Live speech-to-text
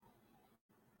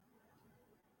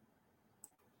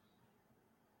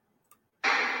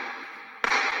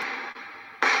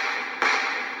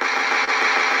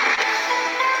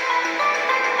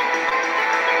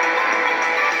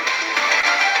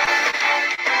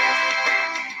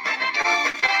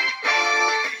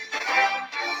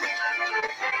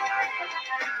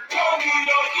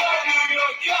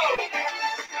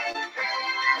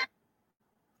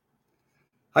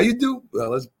How you do? Well,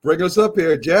 let's bring us up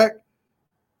here, Jack.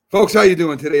 Folks, how you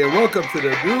doing today? And welcome to the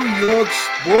New York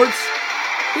Sports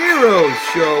Heroes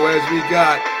Show, as we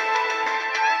got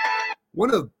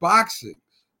one of boxing's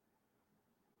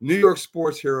New York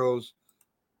sports heroes,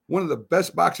 one of the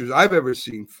best boxers I've ever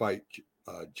seen fight,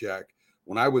 Jack,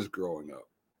 when I was growing up.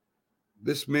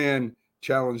 This man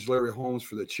challenged Larry Holmes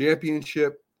for the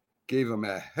championship, gave him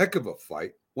a heck of a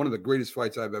fight, one of the greatest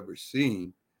fights I've ever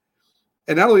seen.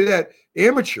 And not only that,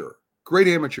 great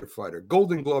amateur fighter,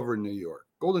 Golden Glover in New York,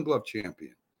 Golden Glove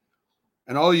champion.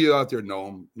 And all you out there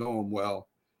know him well.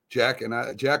 Jack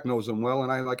knows him well,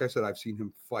 and like I said, I've seen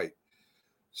him fight.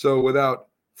 So without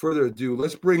further ado,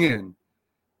 let's bring in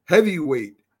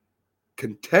heavyweight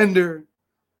contender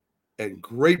and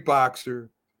great boxer,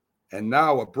 and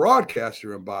now a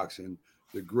broadcaster in boxing,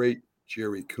 the great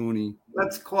Gerry Cooney.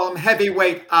 Let's call him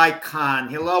heavyweight icon.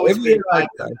 He'll always be an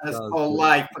icon his whole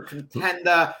life. A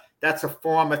contender, that's a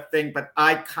former thing, but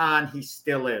icon, he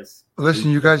still is. Listen,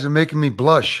 you guys are making me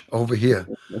blush over here.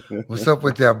 What's up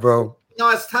with that, bro? You know,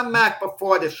 I was telling Mac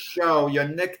before the show, your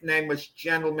nickname was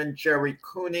Gentleman Gerry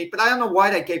Cooney, but I don't know why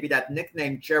they gave you that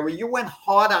nickname, Gerry. You went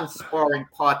hard on sparring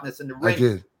partners in the ring. I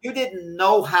did. You didn't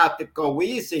know how to go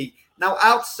easy. Now,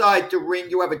 outside the ring,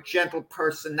 you have a gentle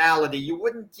personality. You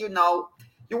wouldn't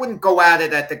go at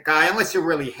it at the guy unless you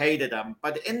really hated him.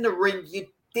 But in the ring, you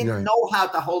didn't know how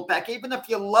to hold back. Even if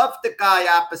you loved the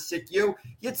guy opposite you,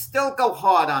 you'd still go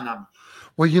hard on him.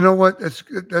 Well, you know what?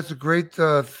 That's a great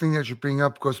thing that you bring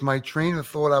up, because my trainer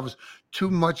thought I was too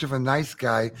much of a nice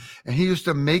guy, and he used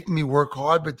to make me work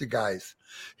hard with the guys.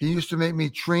 He used to make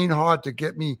me train hard to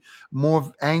get me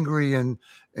more angry and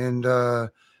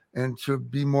to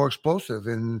be more explosive.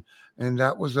 And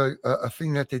that was a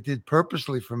thing that they did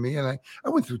purposely for me. And I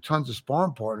went through tons of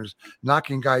sparring partners,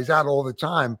 knocking guys out all the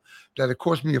time, that it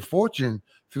cost me a fortune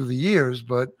through the years.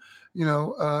 But,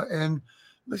 and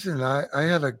listen, I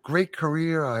had a great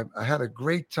career. I had a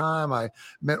great time. I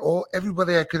met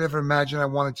everybody I could ever imagine I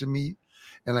wanted to meet.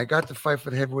 And I got to fight for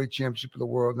the heavyweight championship of the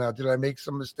world. Now, did I make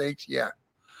some mistakes? Yeah.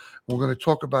 We're going to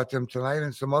talk about them tonight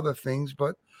and some other things.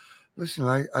 But listen,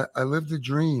 I lived a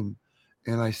dream,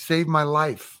 and I saved my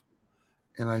life,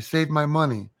 and I saved my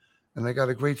money, and I got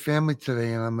a great family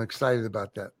today, and I'm excited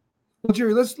about that. Well,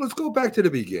 Gerry, let's go back to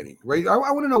the beginning, right? I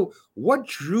want to know what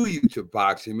drew you to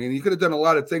boxing. I mean, you could have done a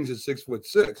lot of things at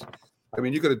 6'6". I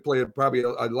mean, you could have played probably a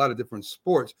lot of different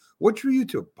sports. What drew you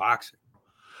to boxing?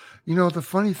 You know, the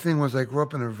funny thing was I grew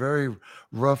up in a very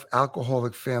rough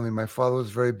alcoholic family. My father was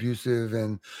very abusive,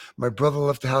 and my brother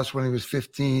left the house when he was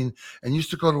 15 and used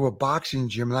to go to a boxing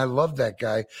gym, and I loved that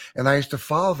guy, and I used to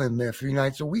follow him there 3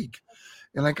 nights a week.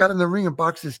 And I got in the ring and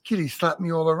boxed this kid. He slapped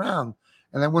me all around,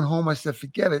 and I went home. I said,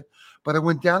 forget it. But I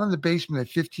went down in the basement at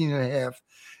 15 and a half,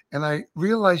 and I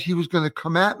realized he was going to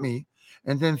come at me.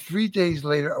 And then 3 days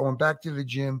later, I went back to the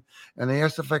gym, and they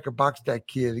asked if I could box that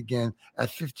kid again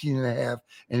at 15 and a half,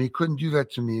 and he couldn't do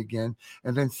that to me again.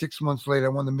 And then 6 months later, I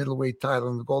won the middleweight title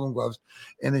in the Golden Gloves,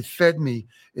 and it fed me.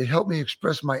 It helped me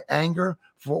express my anger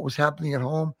for what was happening at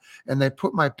home, and they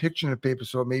put my picture in the paper,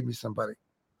 so it made me somebody.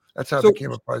 That's how I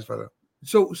became a prize fighter.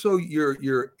 So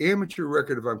your amateur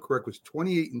record, if I'm correct, was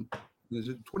 28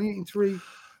 and 3?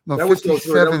 No,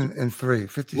 57 and 3.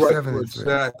 57 right, and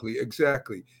 3.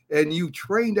 Exactly. And you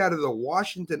trained out of the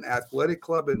Washington Athletic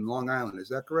Club in Long Island. Is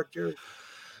that correct, Gerry?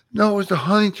 No, it was the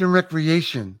Huntington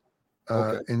Recreation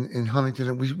in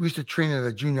Huntington. We used to train at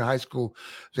a junior high school.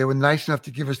 They were nice enough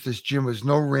to give us this gym. There's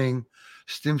no ring.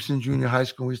 Stimson Junior High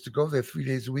School. We used to go there 3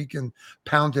 days a week and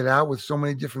pound it out with so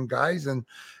many different guys. And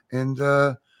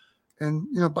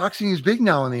boxing is big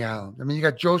now on the island. I mean, you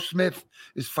got Joe Smith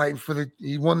is fighting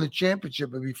he won the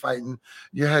championship and be fighting.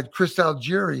 You had Chris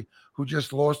Algieri, who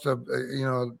just lost a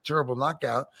terrible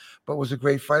knockout, but was a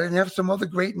great fighter. And you have some other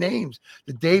great names,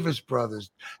 the Davis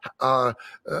brothers, Howard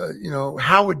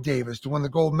Davis, who won the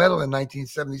gold medal in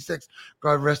 1976.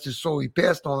 God rest his soul, he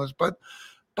passed on us. But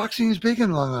boxing is big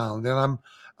in Long Island, and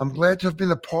I'm glad to have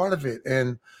been a part of it.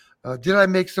 And did I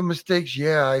make some mistakes?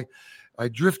 Yeah, I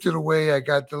drifted away. I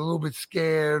got a little bit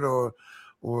scared or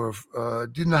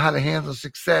didn't know how to handle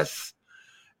success.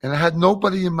 And I had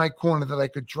nobody in my corner that I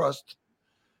could trust.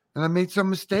 And I made some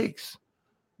mistakes.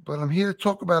 But I'm here to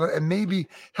talk about it and maybe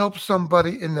help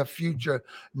somebody in the future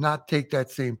not take that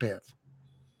same path.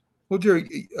 Well,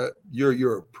 Gerry,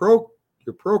 your pro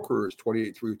career is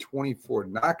 28 through 24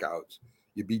 knockouts.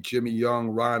 You beat Jimmy Young,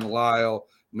 Ron Lyle,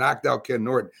 knocked out Ken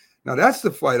Norton. Now, that's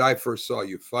the fight I first saw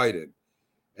you fight in.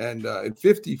 And in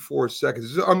 54 seconds,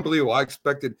 this is unbelievable. I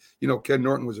expected, Ken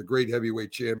Norton was a great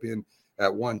heavyweight champion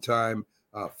at one time,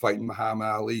 fighting Muhammad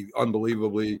Ali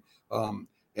unbelievably,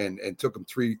 and took him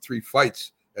three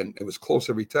fights and it was close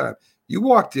every time. You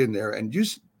walked in there and you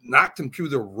knocked him through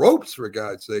the ropes, for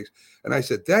God's sakes. And I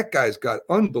said, that guy's got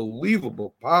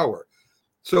unbelievable power.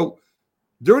 So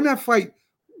during that fight,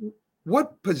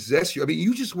 what possessed you? I mean,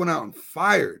 you just went out and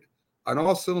fired on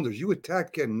all cylinders. You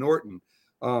attacked Ken Norton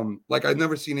like I've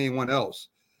never seen anyone else.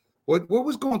 What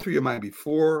was going through your mind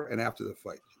before and after the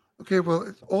fight? Okay,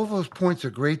 well, all those points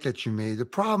are great that you made. The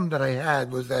problem that I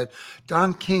had was that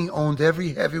Don King owned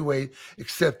every heavyweight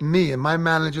except me, and my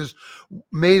managers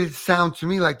made it sound to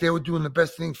me like they were doing the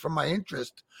best things for my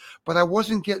interest, but I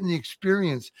wasn't getting the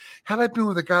experience. Had I been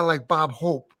with a guy like Bob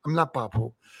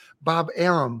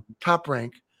Arum, Top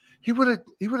Rank, he would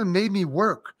have made me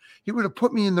work. He would have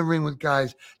put me in the ring with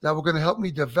guys that were going to help me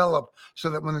develop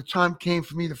so that when the time came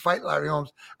for me to fight Larry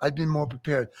Holmes, I'd been more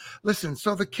prepared. Listen,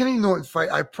 so the Kenny Norton fight,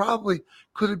 I probably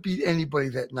could have beat anybody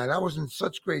that night. I was in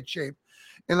such great shape.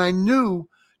 And I knew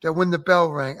that when the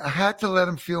bell rang, I had to let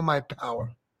him feel my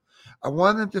power. I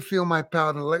wanted him to feel my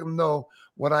power to let him know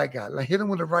what I got. And I hit him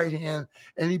with the right hand,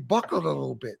 and he buckled a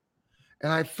little bit.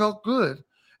 And I felt good.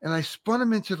 And I spun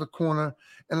him into the corner,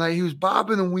 and he was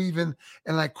bobbing and weaving,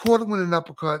 and I caught him with an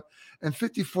uppercut. And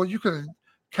 54, you could have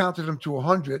counted him to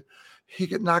 100. He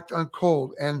get knocked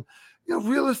uncold. And,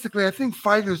 realistically, I think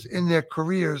fighters in their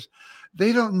careers,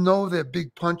 they don't know their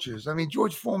big punches. I mean,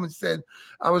 George Foreman said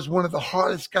I was one of the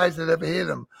hardest guys that ever hit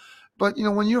him. But,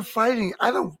 when you're fighting,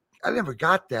 I never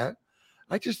got that.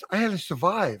 I had to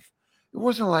survive. It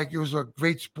wasn't like it was a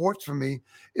great sport for me.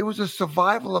 It was a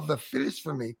survival of the fittest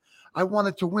for me. I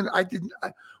wanted to win.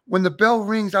 When the bell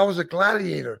rings, I was a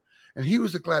gladiator, and he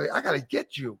was a gladiator. I got to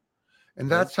get you. And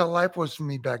that's how life was for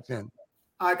me back then.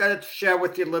 I got to share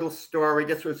with you a little story.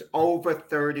 This was over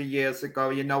 30 years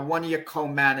ago. One of your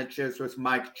co-managers was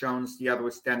Mike Jones. The other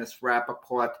was Dennis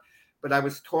Rappaport. But I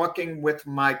was talking with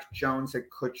Mike Jones at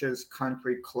Kutcher's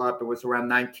Country Club. It was around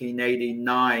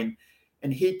 1989.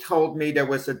 And he told me there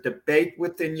was a debate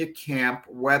within your camp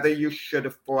whether you should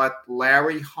have fought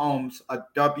Larry Holmes, a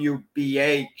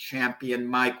WBA champion,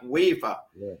 Mike Weaver.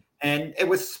 Yeah. And it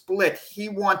was split. He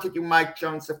wanted you, Mike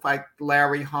Jones, to fight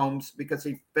Larry Holmes because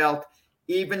he felt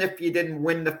even if you didn't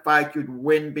win the fight, you'd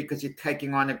win because you're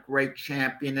taking on a great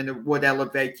champion and it would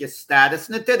elevate your status.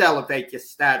 And it did elevate your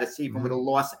status even with a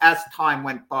loss as time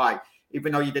went by,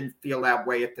 even though you didn't feel that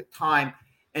way at the time.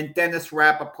 And Dennis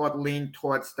Rappaport leaned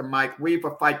towards the Mike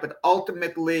Weaver fight, but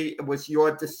ultimately it was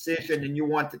your decision and you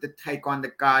wanted to take on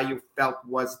the guy you felt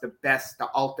was the best, the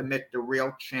ultimate, the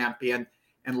real champion,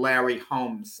 and Larry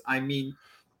Holmes. I mean,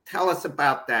 tell us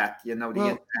about that, the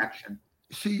interaction.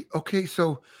 See, okay,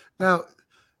 so now,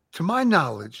 to my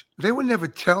knowledge, they would never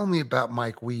tell me about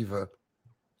Mike Weaver.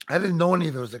 I didn't know any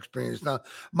of those experiences. Now,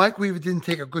 Mike Weaver didn't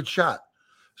take a good shot,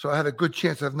 so I had a good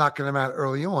chance of knocking him out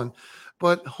early on.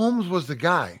 But Holmes was the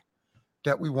guy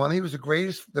that we won. He was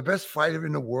the best fighter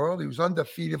in the world. He was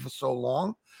undefeated for so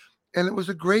long. And it was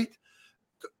the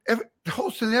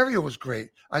whole scenario was great.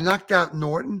 I knocked out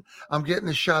Norton. I'm getting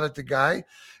a shot at the guy,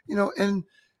 and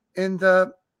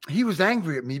he was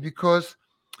angry at me because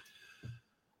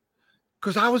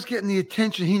I was getting the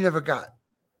attention he never got.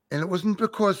 And it wasn't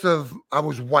because I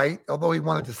was white, although he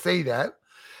wanted to say that.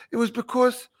 It was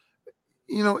because,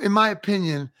 in my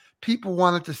opinion, people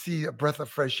wanted to see a breath of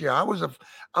fresh air. I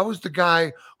was the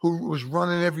guy who was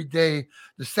running every day,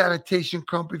 the sanitation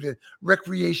company, the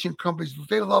recreation companies.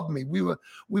 They loved me. We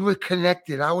were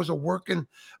connected. I was a working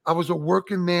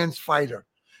man's fighter,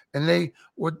 and they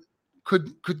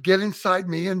could get inside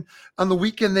me. And on the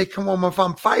weekend, they come home. If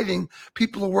I'm fighting,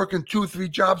 people are working 2 or 3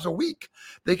 jobs a week.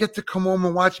 They get to come home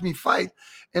and watch me fight.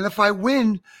 And if I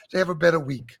win, they have a better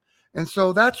week. And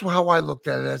so that's how I looked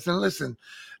at it. And listen,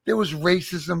 there was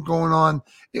racism going on.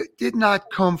 It did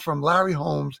not come from Larry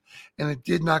Holmes, and it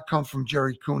did not come from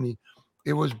Gerry Cooney.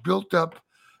 It was built up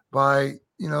by,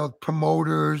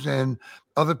 promoters and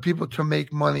other people to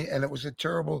make money, and it was a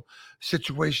terrible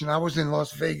situation. I was in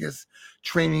Las Vegas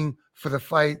training for the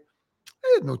fight.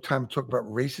 I had no time to talk about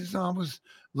racism. I was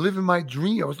living my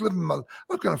dream. I was going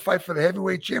to fight for the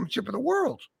heavyweight championship of the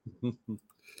world.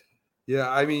 Yeah,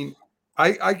 I mean,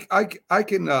 I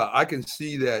can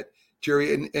see that,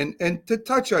 Gerry, and to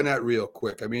touch on that real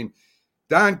quick. I mean,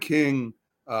 Don King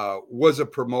was a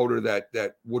promoter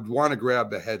that would want to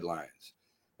grab the headlines.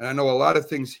 And I know a lot of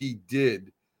things he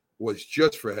did was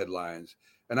just for headlines.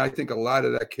 And I think a lot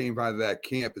of that came out of that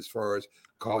camp as far as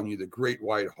calling you the Great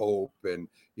White Hope and,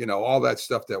 all that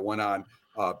stuff that went on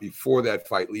before that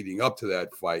fight, leading up to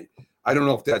that fight. I don't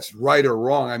know if that's right or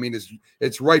wrong. I mean,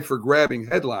 it's right for grabbing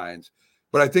headlines,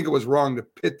 but I think it was wrong to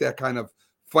pit that kind of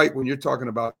fight when you're talking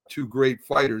about 2 great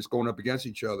fighters going up against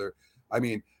each other. I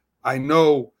mean, I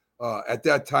know at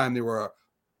that time there were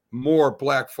more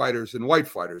black fighters than white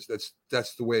fighters.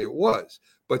 That's the way it was.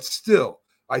 But still,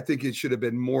 I think it should have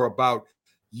been more about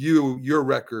your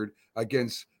record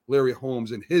against Larry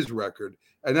Holmes and his record.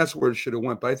 And that's where it should have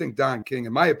went. But I think Don King,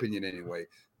 in my opinion anyway,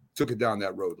 took it down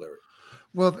that road, Larry.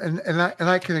 Well, and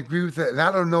I can agree with that. And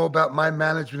I don't know about my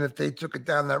management if they took it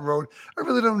down that road. I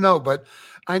really don't know, but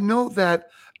I know that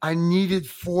I needed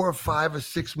 4 or 5 or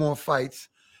 6 more fights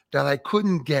that I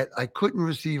couldn't get. I couldn't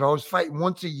receive. I was fighting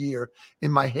once a year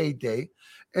in my heyday,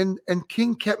 and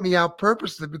King kept me out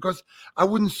purposely because I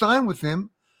wouldn't sign with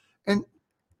him, and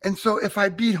so if I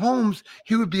beat Holmes,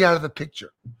 he would be out of the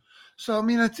picture. So, I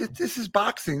mean, this is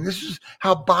boxing. This is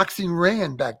how boxing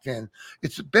ran back then.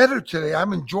 It's better today.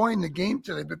 I'm enjoying the game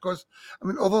today because, I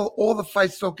mean, although all the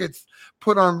fights don't get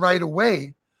put on right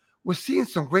away, we're seeing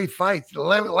some great fights. The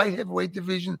light heavyweight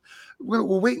division, we're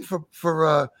waiting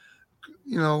for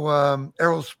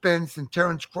Errol Spence and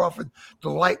Terrence Crawford. The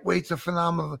lightweights are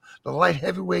phenomenal. The light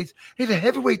heavyweights. Hey, the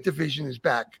heavyweight division is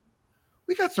back.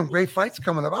 We got some great fights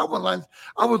coming up.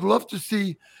 I would love to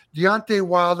see Deontay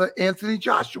Wilder, Anthony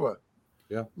Joshua.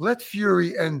 Yeah. Let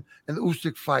Fury and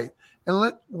Usyk fight, and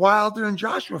let Wilder and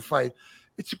Joshua fight.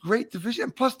 It's a great division.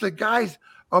 And plus, the guys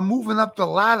are moving up the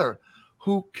ladder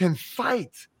who can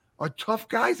fight, are tough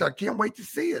guys. I can't wait to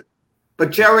see it.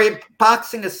 But, Gerry,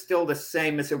 boxing is still the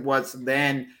same as it was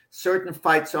then. Certain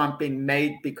fights aren't being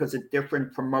made because of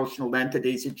different promotional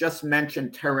entities. You just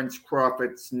mentioned Terrence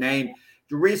Crawford's name.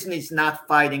 The reason he's not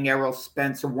fighting Errol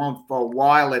Spence, or won't for a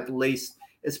while at least,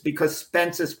 is because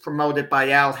Spence is promoted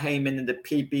by Al Heyman in the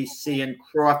PBC, and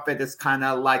Crawford is kind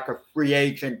of like a free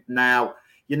agent now.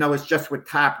 It's just with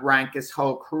Top Rank his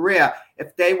whole career.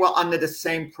 If they were under the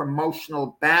same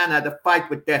promotional banner, the fight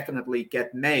would definitely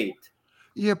get made.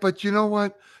 Yeah, but you know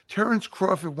what? Terrence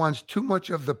Crawford wants too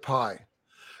much of the pie.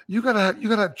 You gotta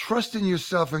have trust in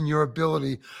yourself and your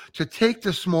ability to take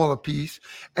the smaller piece,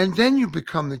 and then you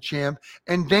become the champ,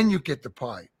 and then you get the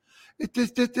pie.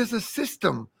 There's a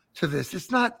system to this. It's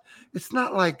not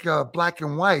like black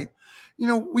and white.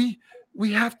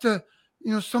 We have to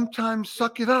sometimes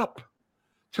suck it up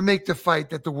to make the fight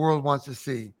that the world wants to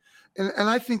see. And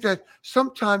I think that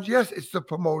sometimes, yes, it's the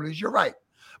promoters. You're right.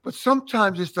 But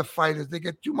sometimes it's the fighters. They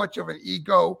get too much of an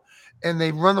ego and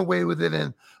they run away with it.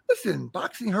 And listen,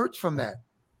 boxing hurts from that.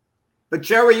 But,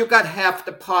 Gerry, you got half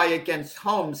the pie against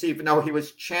Holmes, even though he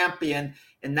was champion,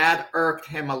 and that irked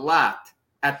him a lot,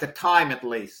 at the time at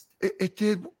least. It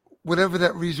did, whatever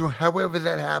that reason, however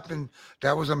that happened.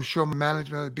 That was, I'm sure,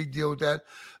 management had a big deal with that.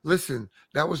 Listen,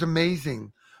 that was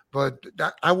amazing. But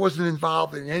I wasn't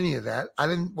involved in any of that.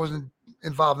 Wasn't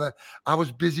involved in that. I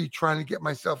was busy trying to get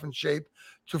myself in shape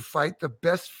to fight the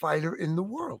best fighter in the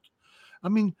world. I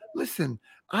mean, listen,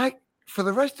 for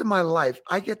the rest of my life,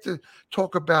 I get to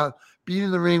talk about being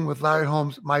in the ring with Larry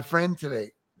Holmes, my friend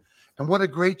today. And what a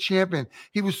great champion.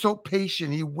 He was so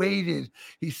patient. He waited.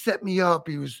 He set me up.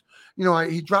 He was,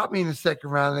 he dropped me in the second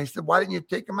round. And they said, why didn't you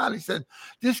take him out? He said,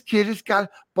 this kid has got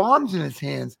bombs in his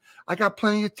hands. I got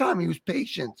plenty of time. He was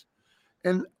patient.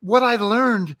 And what I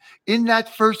learned in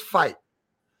that first fight,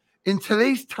 in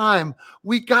today's time,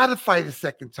 we got to fight a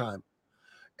second time.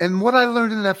 And what I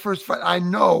learned in that first fight, I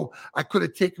know I could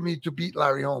have taken me to beat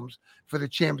Larry Holmes for the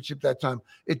championship that time.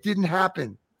 It didn't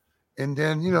happen. And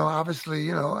then, obviously,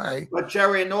 But,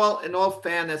 Gerry, in all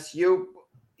fairness, you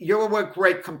were a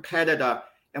great competitor.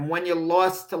 And when you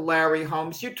lost to Larry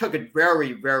Holmes, you took it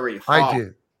very, very hard. I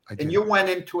did. And you went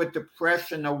into a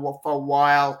depression for a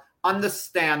while,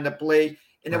 understandably.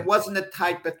 And It wasn't the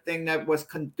type of thing that was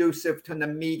conducive to an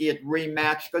immediate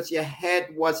rematch because your head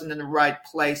wasn't in the right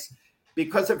place.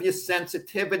 Because of your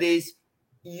sensitivities,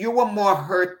 you were more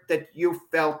hurt that you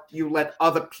felt you let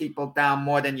other people down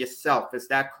more than yourself. Is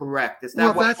that correct? Is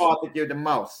that what bothered you the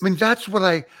most? I mean, that's what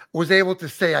I was able to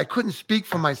say. I couldn't speak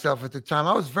for myself at the time.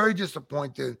 I was very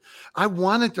disappointed. I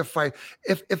wanted to fight.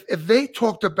 If they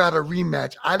talked about a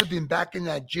rematch, I'd have been back in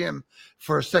that gym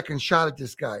for a second shot at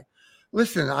this guy.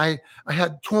 Listen, I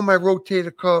had torn my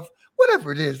rotator cuff,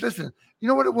 whatever it is. Listen, you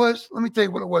know what it was? Let me tell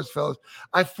you what it was, fellas.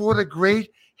 I fought a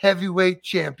great heavyweight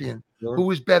champion who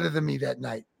was better than me that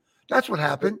night. That's what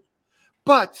happened.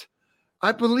 But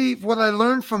I believe what I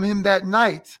learned from him that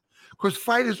night, because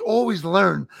fighters always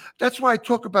learn. That's why I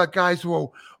talk about guys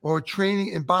who are training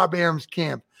in Bob Arum's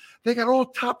camp. They got all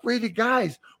top-rated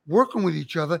guys working with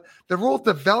each other. They're all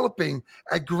developing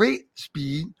at great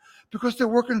speed because they're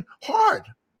working hard.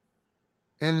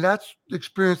 And that's the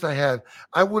experience I had.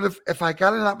 I would have, if I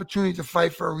got an opportunity to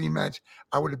fight for a rematch,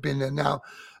 I would have been there. Now,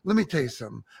 let me tell you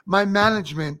something. My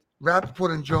management,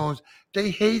 Rappaport and Jones,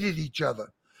 they hated each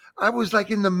other. I was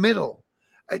like in the middle.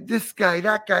 This guy,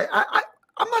 that guy.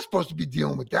 I'm not supposed to be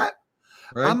dealing with that.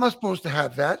 Right. I'm not supposed to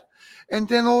have that. And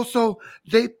then also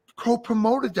they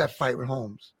co-promoted that fight with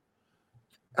Holmes.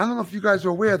 I don't know if you guys are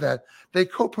aware of that. They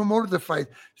co-promoted the fight.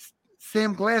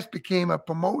 Sam Glass became a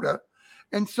promoter.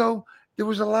 And so there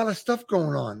was a lot of stuff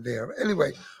going on there.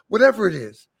 Anyway, whatever it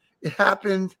is, it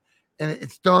happened and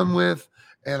it's done with.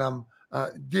 And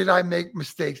did I make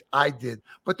mistakes? I did.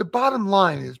 But the bottom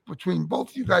line is between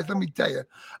both of you guys, let me tell you,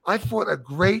 I fought a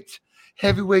great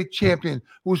heavyweight champion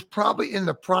who was probably in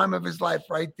the prime of his life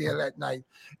right there that night.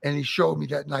 And he showed me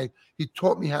that night. He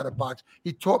taught me how to box.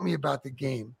 He taught me about the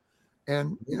game.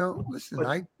 And, listen, But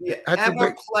I you had to ever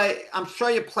wait. play? I'm sure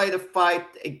you play the fight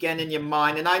again in your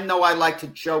mind. And I know I like to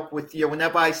joke with you.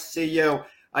 Whenever I see you,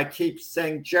 I keep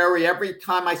saying, Gerry, every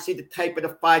time I see the tape of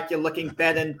the fight, you're looking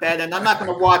better and better. And I'm not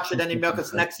going to watch it anymore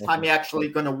because next time you're actually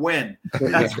going to win.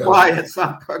 That's why it's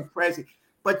not going crazy.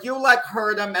 But you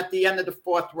hurt him at the end of the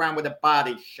fourth round with a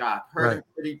body shot. Hurt him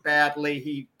pretty badly.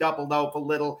 He doubled over a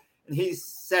little. And he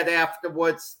said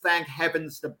afterwards, thank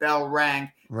heavens the bell rang.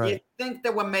 Right. Do you think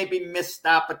there were maybe missed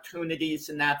opportunities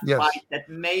in that fight that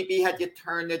maybe had you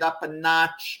turned it up a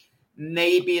notch,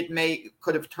 maybe it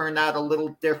could have turned out a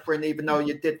little different, even though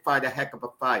you did fight a heck of a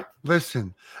fight?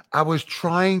 Listen, I was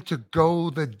trying to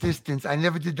go the distance. I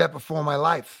never did that before in my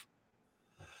life.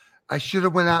 I should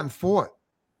have went out and fought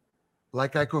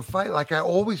like I could fight, like I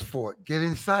always fought. Get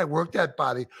inside, work that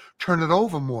body, turn it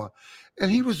over more. And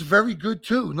he was very good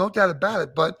too, no doubt about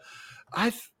it. But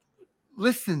I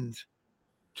listened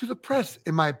to the press,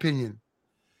 in my opinion.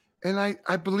 And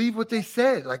I believe what they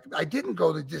said. Like, I didn't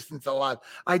go the distance a lot.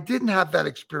 I didn't have that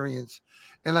experience.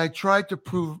 And I tried to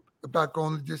prove about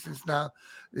going the distance now.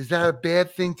 Is that a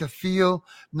bad thing to feel?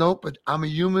 No, but I'm a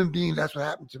human being. That's what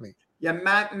happened to me. Yeah,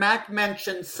 Mac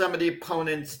mentioned some of the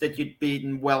opponents that you'd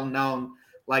beaten, well-known,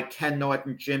 like Ken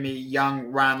Norton, Jimmy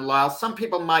Young, Ron Lyle. Some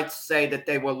people might say that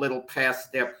they were a little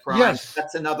past their prime. Yes.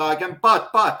 That's another argument.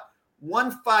 But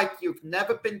one fight you've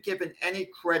never been given any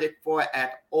credit for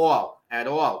at all.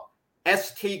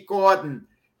 S.T. Gordon.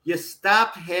 You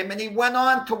stopped him, and he went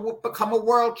on to become a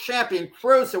world champion,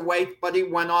 cruiserweight, but he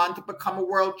went on to become a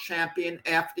world champion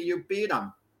after you beat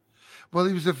him. Well,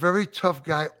 he was a very tough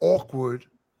guy, awkward,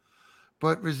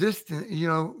 but resistant,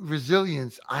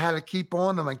 resilience. I had to keep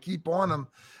on him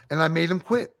and I made him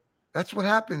quit. That's what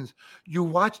happens. You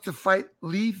watch the fight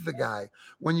leave the guy.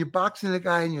 When you're boxing the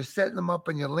guy and you're setting him up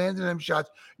and you're landing him shots,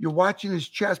 you're watching his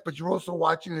chest, but you're also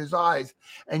watching his eyes,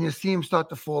 and you see him start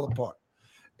to fall apart.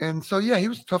 And so, yeah, he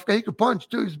was a tough guy. He could punch,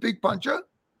 too. He was a big puncher.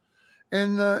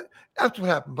 And that's what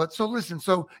happened. But so, listen.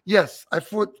 So, yes, I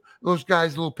fought those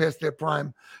guys a little past their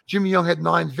prime. Jimmy Young had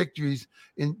 9 victories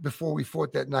before we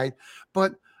fought that night.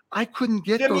 But I couldn't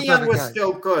get Jimmy those Young other was guys.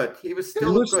 Still good. He was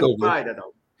still a good fighter,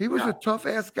 though. He was a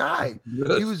tough-ass guy.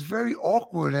 Yes. He was very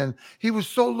awkward, and he was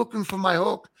so looking for my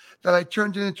hook that I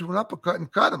turned it into an uppercut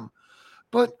and cut him.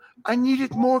 But I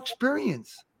needed more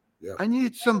experience. Yeah. I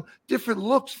needed some different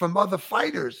looks from other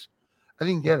fighters. I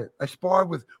didn't get it. I sparred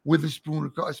with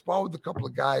Witherspoon. I sparred with a couple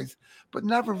of guys, but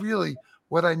never really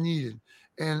what I needed.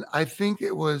 And I think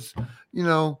it was,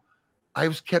 I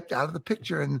was kept out of the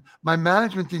picture, and my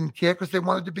management didn't care because they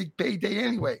wanted the big payday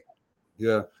anyway.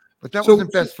 Yeah. But that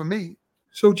wasn't best for me.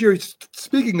 So, Gerry,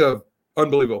 speaking of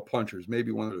unbelievable punchers,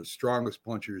 maybe one of the strongest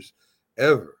punchers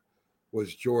ever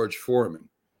was George Foreman.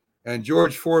 And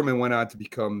George Foreman went on to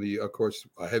become of course,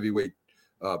 a heavyweight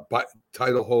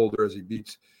title holder as he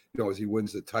beats, as he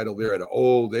wins the title there at an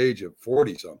old age of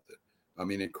 40-something. I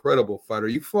mean, incredible fighter.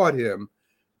 You fought him.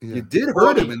 Yeah. You did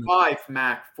hurt him.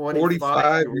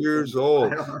 45 years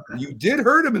old. You did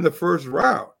hurt him in the first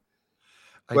round.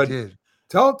 I did.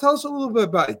 Tell us a little bit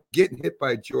about getting hit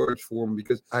by George Foreman,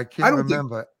 because I can't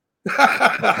remember.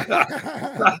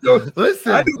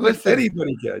 Listen,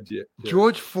 anybody can. Yeah.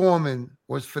 George Foreman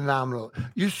was phenomenal.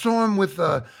 You saw him with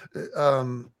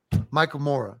Michael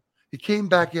Mora. He came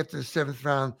back after the 7th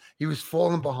round. He was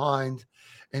falling behind,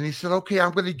 and he said, okay,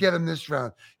 I'm going to get him this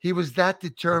round. He was that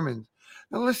determined.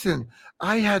 Now, listen,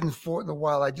 I hadn't fought in a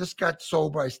while. I just got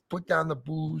sober. I put down the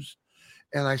booze,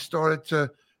 and I started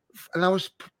to – and I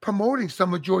was promoting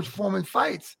some of George Foreman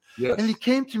fights. Yes. And he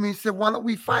came to me and said, why don't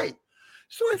we fight?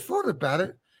 So I thought about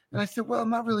it, and I said, well, I'm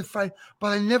not really fighting,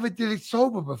 but I never did it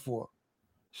sober before.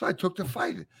 So I took the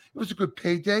fight. It was a good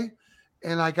payday,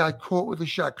 and I got caught with a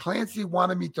shot. Clancy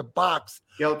wanted me to box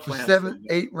for 7,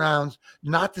 8 rounds,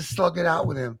 not to slug it out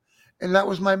with him. And that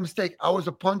was my mistake. I was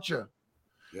a puncher.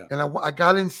 Yeah. And I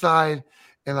got inside,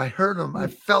 and I heard him. I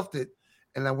felt it.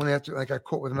 And I went after, I got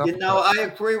caught with an uppercut. I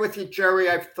agree with you, Gerry.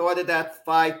 I've thought of that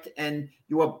fight, and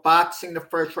you were boxing the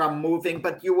first round, moving,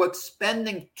 but you were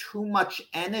expending too much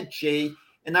energy,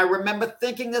 And I remember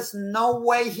thinking, there's no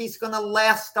way he's going to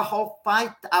last the whole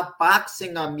fight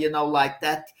outboxing him, like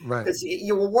that. Right. Because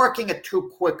you were working at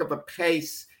too quick of a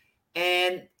pace.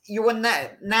 And you were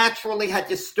naturally, had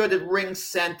you stood at ring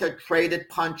center, traded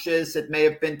punches, it may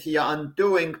have been to your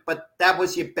undoing, but that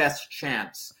was your best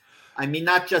chance. I mean,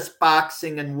 not just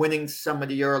boxing and winning some of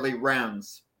the early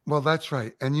rounds. Well, that's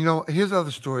right. And here's the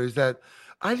other story is that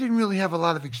I didn't really have a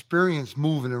lot of experience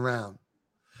moving around.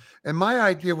 And my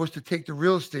idea was to take the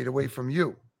real estate away from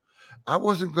you. I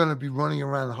wasn't going to be running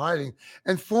around hiding.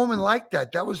 And Foreman liked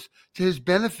that. That was to his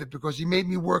benefit because he made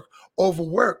me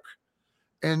overwork.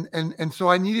 And so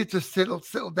I needed to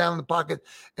settle down in the pocket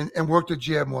and work the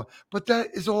jab more. But that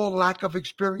is all lack of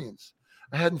experience.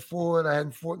 I hadn't fought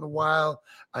in a while.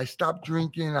 I stopped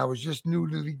drinking. I was just new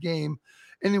to the game.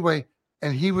 Anyway,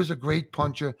 and he was a great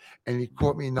puncher, and he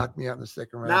caught me and knocked me out in the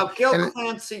second round. Now, Gil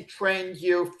Clancy trained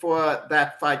you for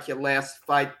that fight, your last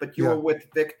fight, but you were with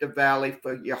Victor Valley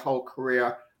for your whole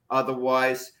career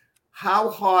otherwise. How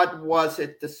hard was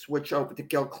it to switch over to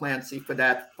Gil Clancy for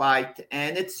that fight?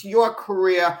 And it's your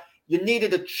career. You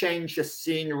needed a change of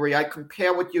scenery. I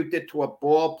compare what you did to a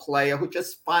ball player who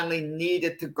just finally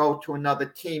needed to go to another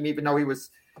team, even though he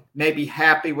was maybe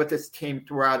happy with his team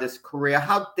throughout his career.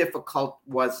 How difficult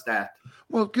was that?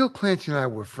 Well, Gil Clancy and I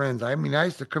were friends. I mean, I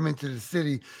used to come into the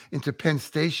city, into Penn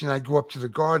Station. I'd go up to the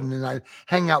Garden, and I'd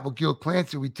hang out with Gil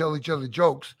Clancy. We'd tell each other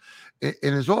jokes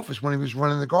in his office when he was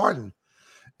running the Garden.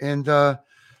 And,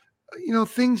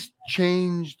 things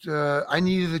changed. I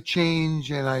needed a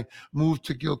change, and I moved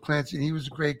to Gil Clancy, and he was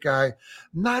a great guy.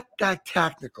 Not that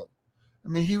technical. I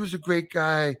mean, he was a great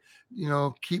guy,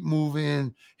 keep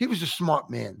moving. He was a smart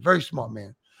man, very smart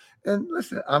man. And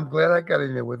listen, I'm glad I got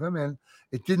in there with him, and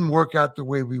it didn't work out the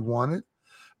way we wanted.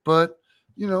 But,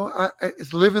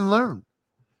 it's live and learn.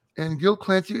 And Gil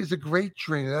Clancy is a great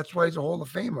trainer. That's why he's a Hall of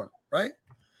Famer, right?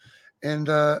 And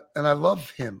I love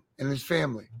him and his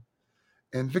family.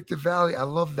 And Victor Valley, I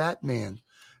love that man.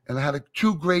 And I had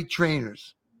two great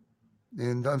trainers.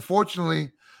 And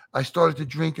unfortunately, I started to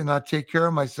drink and not take care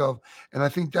of myself. And I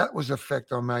think that was an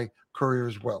effect on my career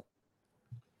as well.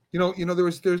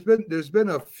 There's been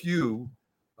a few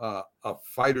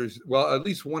fighters, well, at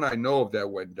least one I know of that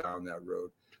went down that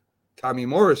road. Tommy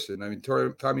Morrison. I mean,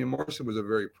 Tommy Morrison was a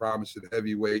very promising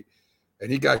heavyweight,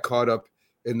 and he got caught up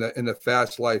in the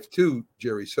fast life too,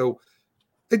 Gerry. So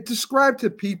describe to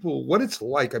people what it's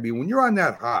like. I mean, when you're on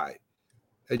that high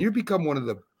and you become one of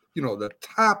the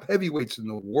top heavyweights in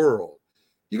the world,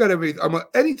 you got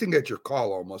anything at your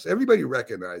call almost. Everybody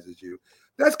recognizes you.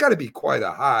 That's got to be quite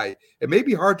a high. It may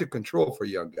be hard to control for a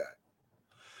young guy.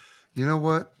 You know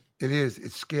what? It is.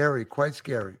 It's scary, quite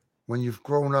scary. When you've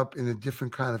grown up in a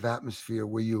different kind of atmosphere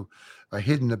where you are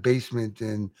hid in the basement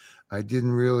and I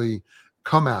didn't really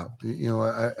come out,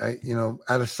 I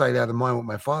out of sight, out of mind with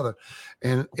my father.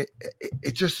 And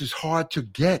it just is hard to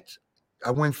get.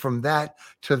 I went from that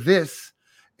to this.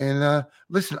 And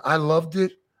listen, I loved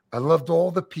it. I loved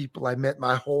all the people I met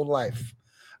my whole life.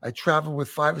 I traveled with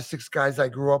 5 or 6 guys I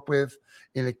grew up with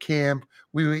in a camp.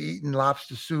 We were eating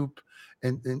lobster soup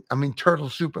and turtle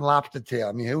soup and lobster tail.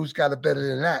 I mean, who's got it better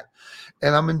than that?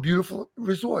 And I'm in beautiful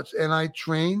resorts. And I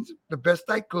trained the best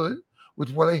I could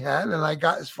with what I had, and I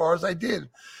got as far as I did.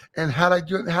 And had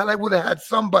I would have had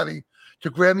somebody to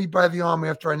grab me by the arm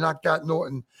after I knocked out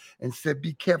Norton and said,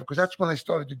 be careful, because that's when I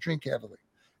started to drink heavily.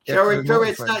 Gerry,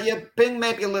 it's not, you're being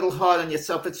maybe a little hard on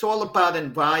yourself. It's all about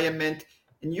environment.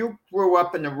 And you grew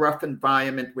up in a rough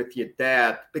environment with your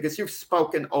dad, because you've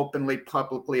spoken openly,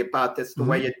 publicly about this, the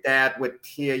way your dad would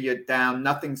tear you down.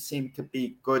 Nothing seemed to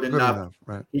be good enough.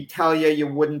 Right. He'd tell you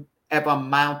wouldn't ever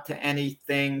amount to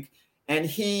anything. And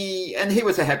he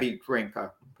was a heavy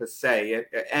drinker, per se.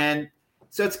 And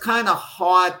so it's kind of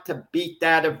hard to beat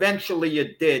that. Eventually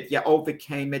you did. You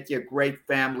overcame it. You're a great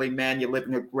family man. You're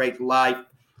living a great life.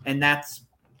 And that's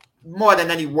more than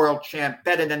any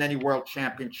better than any world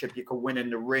championship you could win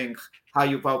in the ring, how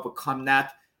you've overcome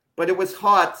that. But it was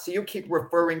hard. So you keep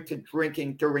referring to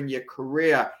drinking during your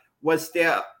career. When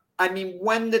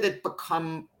did it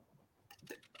become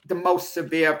the most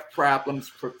severe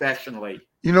problems professionally?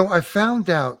 I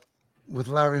found out with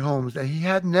Larry Holmes that he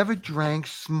had never drank,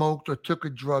 smoked, or took a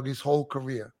drug his whole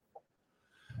career.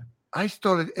 I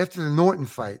started after the Norton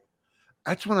fight.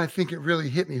 That's when I think it really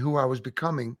hit me who I was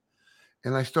becoming.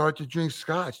 And I started to drink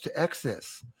scotch to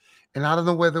excess. And I don't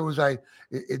know whether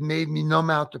it made me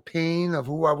numb out the pain of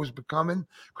who I was becoming,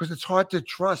 because it's hard to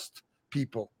trust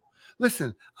people.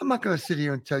 Listen, I'm not going to sit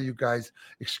here and tell you guys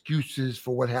excuses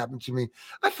for what happened to me.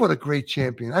 I fought a great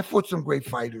champion. I fought some great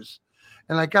fighters.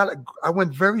 And I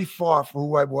went very far for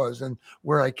who I was and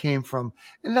where I came from.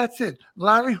 And that's it.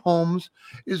 Larry Holmes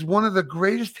is one of the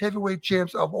greatest heavyweight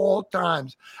champs of all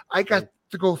times. I got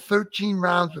to go 13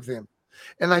 rounds with him.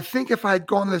 And I think if I had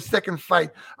gone to the second fight,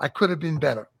 I could have been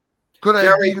better. Could I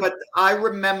have Gerry, beaten? but I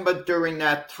remember during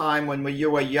that time when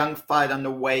you were a young fight on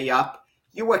the way up,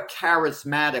 you were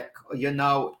charismatic,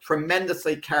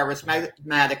 tremendously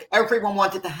charismatic. Everyone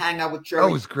wanted to hang out with Gerry. Oh,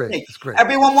 it was great. Cooney. It's great.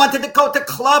 Everyone wanted to go to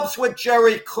clubs with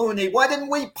Gerry Cooney. Why didn't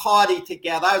we party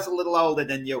together? I was a little older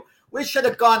than you. We should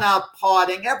have gone out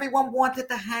partying. Everyone wanted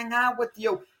to hang out with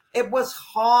you. It was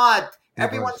hard.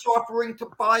 Everyone's offering to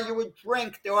buy you a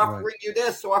drink. They're offering you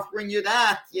this, they're offering you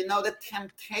that. The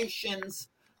temptations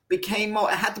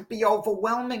had to be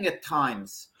overwhelming at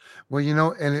times.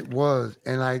 Well, and it was,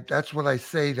 and that's what I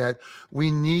say, that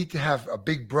we need to have a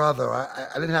big brother.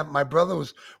 I didn't have, my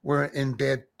brothers were in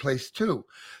bad place too.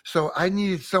 So I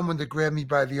needed someone to grab me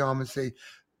by the arm and say,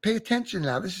 pay attention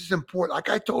now. This is important. Like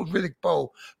I told Riddick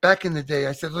Bowe back in the day,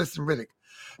 I said, listen, Riddick,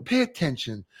 pay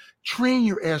attention, train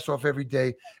your ass off every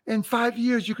day. In 5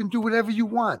 years, you can do whatever you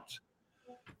want.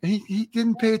 And he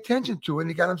didn't pay attention to it.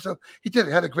 And he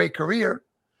had a great career,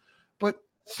 but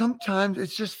sometimes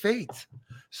it's just fate.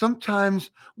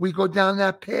 Sometimes we go down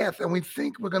that path and we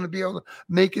think we're going to be able to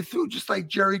make it through, just like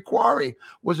Jerry Quarry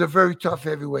was a very tough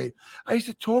heavyweight. I used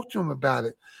to talk to him about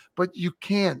it, but you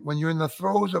can't when you're in the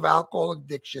throes of alcohol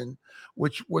addiction,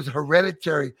 which was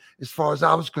hereditary as far as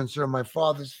I was concerned. My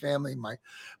father's family, my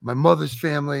mother's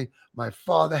family, my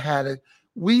father had it.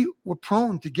 We were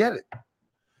prone to get it.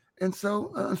 And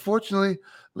so, unfortunately,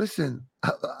 listen,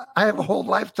 I have a whole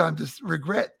lifetime to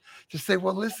regret, to say,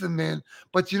 well, listen, man,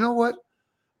 but you know what?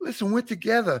 Listen, we're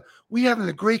together. We're having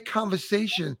a great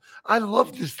conversation. I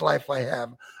love this life I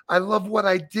have. I love what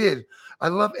I did. I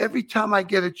love every time I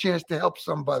get a chance to help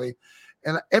somebody.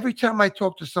 And every time I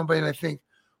talk to somebody and I think,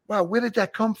 wow, where did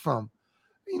that come from?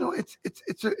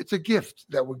 It's a gift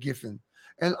that we're given.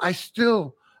 And I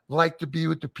still like to be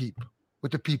with the people.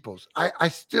 With the peoples. I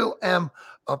still am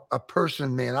a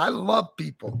person, man. I love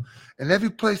people. And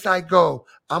every place I go,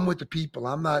 I'm with the people.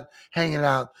 I'm not hanging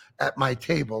out at my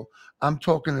table. I'm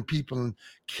talking to people and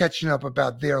catching up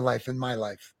about their life and my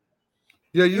life.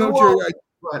 Yeah, Jerry,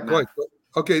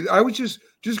 okay, I was just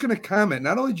going to comment.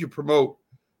 Not only did you promote,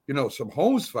 some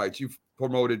Holmes fights, you've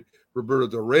promoted Roberto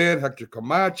Duran, Hector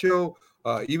Camacho,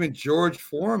 even George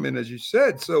Foreman, as you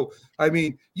said. So, I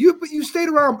mean, you stayed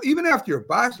around even after your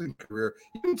boxing career,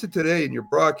 even to today in your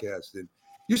broadcasting.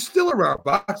 You're still around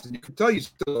boxing. You can tell you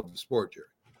still love the sport, Jerry.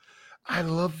 I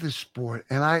love this sport,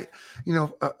 and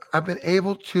I've been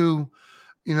able to,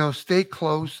 stay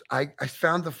close. I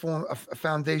found a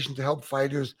foundation to help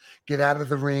fighters get out of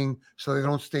the ring so they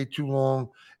don't stay too long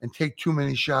and take too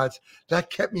many shots. That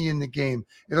kept me in the game.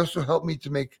 It also helped me to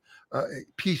make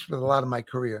peace with a lot of my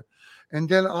career. And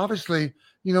then obviously,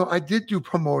 I did do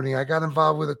promoting. I got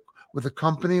involved with a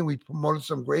company. We promoted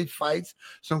some great fights,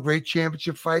 some great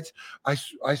championship fights.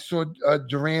 I saw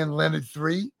Duran Leonard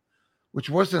 3, which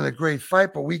wasn't a great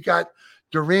fight, but we got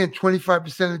Duran,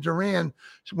 25% of Duran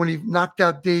when he knocked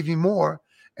out Davey Moore.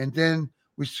 And then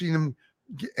we seen him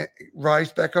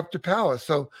rise back up to power.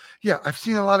 So, yeah, I've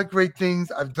seen a lot of great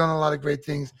things. I've done a lot of great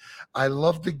things. I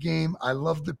love the game. I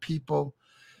love the people.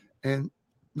 And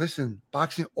listen,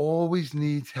 boxing always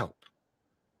needs help.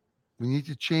 We need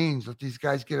to change. Let these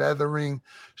guys get out of the ring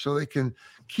so they can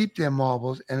keep their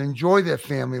marbles and enjoy their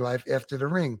family life after the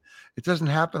ring. It doesn't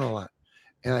happen a lot.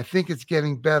 And I think it's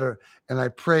getting better. And I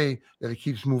pray that it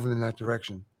keeps moving in that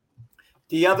direction.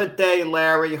 The other day,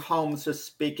 Larry Holmes was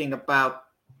speaking about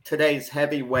today's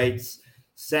heavyweights,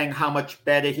 saying how much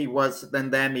better he was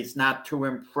than them. He's not too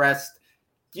impressed.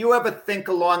 Do you ever think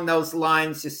along those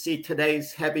lines? You see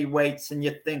today's heavyweights and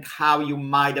you think how you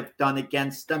might have done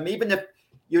against them, even if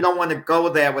you don't want to go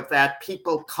there with that.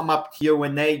 People come up to you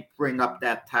and they bring up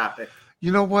that topic.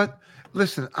 You know what?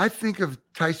 Listen, I think of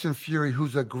Tyson Fury,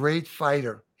 who's a great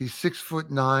fighter. He's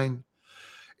 6'9".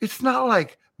 It's not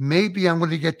like maybe I'm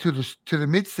going to get to the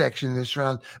midsection in this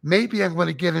round. Maybe I'm going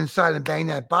to get inside and bang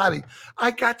that body.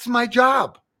 I got my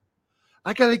job.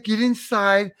 I got to get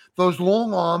inside those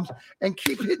long arms and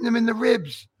keep hitting him in the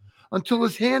ribs until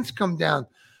his hands come down.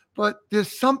 But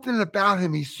there's something about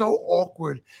him. He's so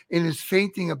awkward in his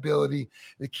feinting ability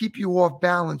to keep you off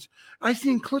balance. I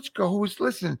seen Klitschko, who was,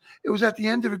 listen, it was at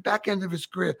the back end of his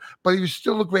career, but he was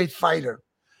still a great fighter.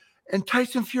 And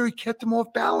Tyson Fury kept him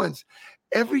off balance.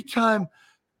 Every time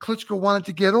Klitschko wanted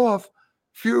to get off,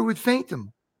 Fury would feint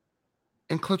him,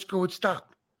 and Klitschko would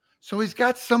stop. So he's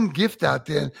got some gift out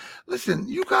there. And listen,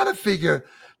 you got to figure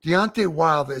Deontay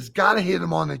Wilder has got to hit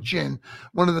him on the chin.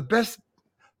 One of the best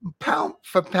pound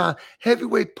for pound,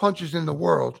 heavyweight punchers in the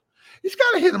world. He's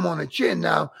got to hit him on the chin.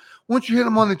 Now, once you hit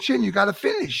him on the chin, you got to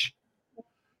finish.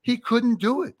 He couldn't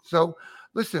do it. So,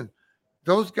 listen,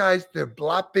 those guys, they're a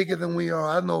lot bigger than we are.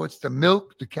 I don't know, it's the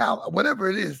milk, the cow, whatever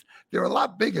it is. They're a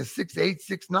lot bigger, 6'8",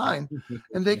 6'9",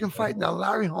 and they can fight. Now,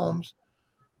 Larry Holmes,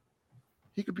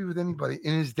 he could be with anybody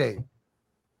in his day.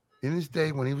 In his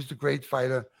day, when he was the great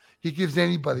fighter, he gives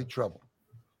anybody trouble.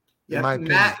 Yeah,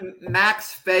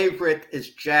 Mac's favorite is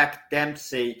Jack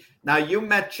Dempsey. Now, you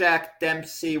met Jack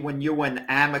Dempsey when you were an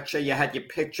amateur. You had your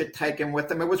picture taken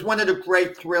with him. It was one of the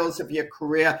great thrills of your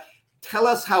career. Tell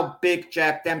us how big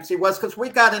Jack Dempsey was, because we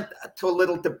got into a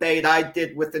little debate I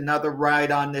did with another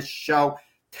writer on this show,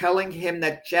 telling him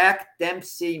that Jack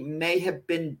Dempsey may have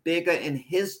been bigger in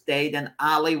his day than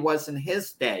Ali was in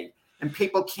his day. And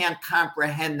people can't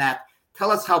comprehend that. Tell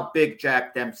us how big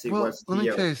Jack Dempsey was to you. Let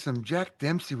me tell you something. Jack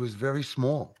Dempsey was very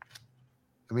small.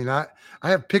 I mean, I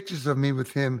have pictures of me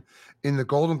with him in the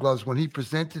Golden Gloves when he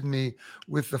presented me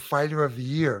with the Fighter of the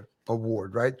Year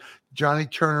award, right? Johnny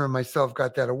Turner and myself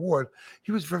got that award.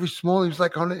 He was very small. He was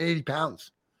like 180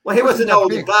 pounds. Well, he was an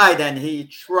older guy then. He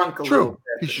shrunk a little bit.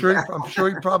 He shrunk. I'm sure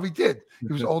he probably did. He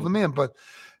was an older man, but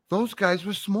those guys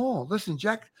were small.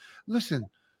 Listen,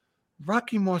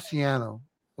 Rocky Marciano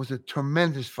was a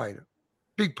tremendous fighter.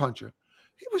 Big puncher.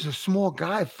 He was a small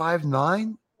guy,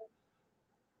 5'9",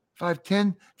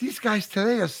 5'10". These guys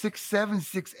today are 6'7",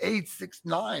 6'8",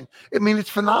 6'9". I mean, it's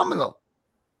phenomenal.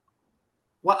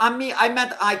 Well, I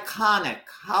meant iconic.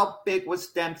 How big was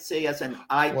Dempsey as an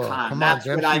icon? Well, that's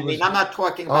what I mean. I'm not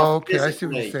talking about physically. I see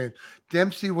what you're saying.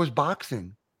 Dempsey was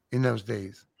boxing in those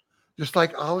days. Just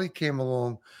like Ali came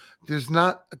along, there's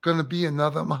not going to be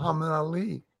another Muhammad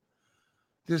Ali.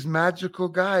 There's magical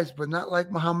guys, but not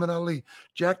like Muhammad Ali.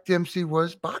 Jack Dempsey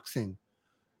was boxing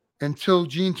until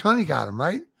Gene Tunney got him,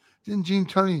 right? Didn't Gene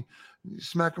Tunney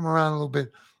smack him around a little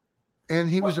bit? And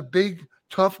he was a big,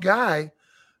 tough guy,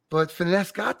 but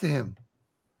finesse got to him.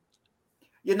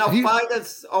 You know,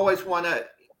 fighters always want to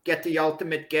get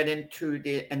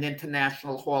into an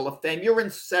international Hall of Fame. You're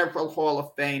in several Hall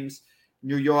of Fames,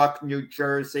 New York, New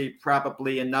Jersey,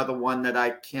 probably another one that I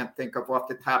can't think of off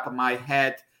the top of my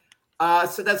head.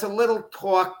 So there's a little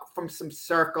talk from some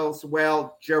circles.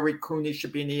 Well, Gerry Cooney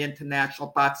should be in the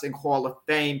International Boxing Hall of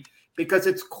Fame because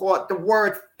it's called the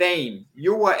word fame.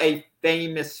 You were a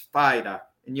famous fighter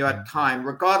in your time,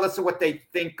 regardless of what they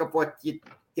think of what you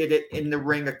did it in the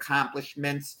ring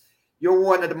accomplishments. You're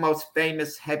one of the most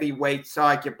famous heavyweights,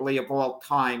 arguably, of all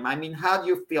time. I mean, how do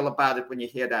you feel about it when you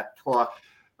hear that talk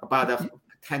about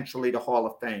potentially the Hall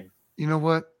of Fame? You know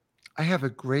what? I have a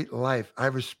great life. I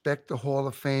respect the Hall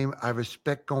of Fame. I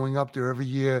respect going up there every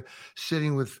year,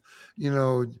 sitting with,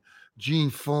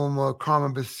 Gene Fullmer,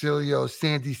 Carmen Basilio,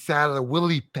 Sandy Saddler,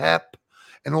 Willie Pep,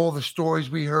 and all the stories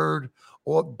we heard,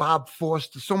 or Bob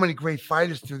Foster, so many great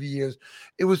fighters through the years.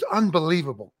 It was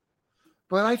unbelievable.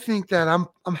 But I think that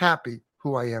I'm happy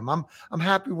who I am. I'm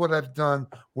happy what I've done,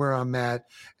 where I'm at,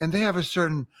 and they have a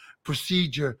certain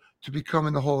procedure to become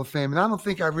in the Hall of Fame, and I don't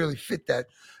think I really fit that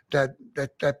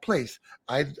place.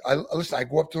 I listen, I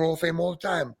go up to the Hall of Fame all the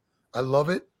time. I love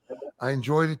it. I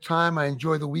enjoy the time. I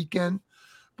enjoy the weekend.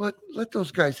 But let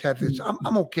those guys have this.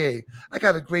 I'm okay. I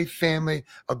got a great family,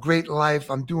 a great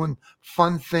life. I'm doing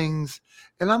fun things,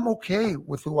 and I'm okay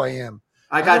with who I am.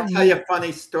 I got to tell you a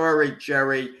funny story,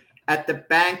 Gerry. At the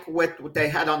banquet they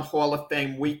had on Hall of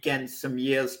Fame weekend some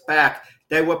years back,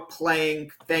 they were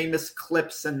playing famous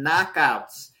clips and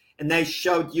knockouts. And they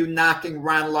showed you knocking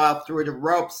Ron Lyle through the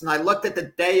ropes. And I looked at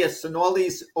the dais, and all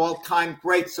these all-time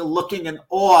greats are looking in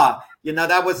awe.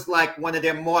 That was like one of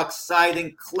their more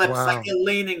exciting clips. Wow. Like you're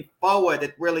leaning forward.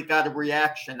 It really got a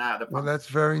reaction out of them. Well, that's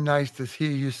very nice to hear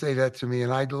you say that to me.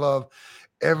 And I'd love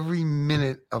every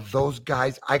minute of those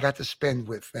guys I got to spend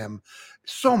with them.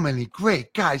 So many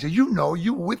great guys. And you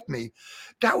with me.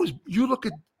 You look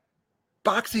at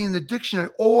boxing in the dictionary,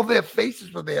 all their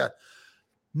faces were there.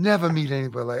 Never meet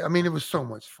anybody like. I mean, it was so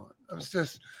much fun.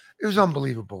 It was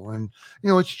unbelievable, and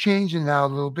it's changing now a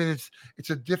little bit. It's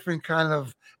a different kind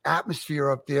of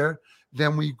atmosphere up there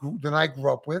than I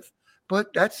grew up with.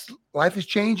 But life is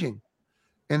changing,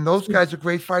 and those guys are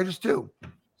great fighters too.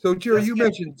 So, Gerry, you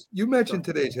mentioned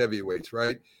today's heavyweights,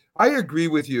 right? I agree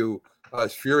with you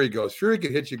as Fury goes. Fury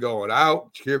can hit you going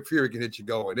out. Fury can hit you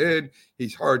going in.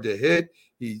 He's hard to hit.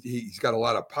 He's got a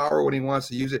lot of power when he wants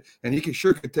to use it, and he can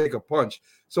take a punch.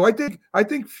 So I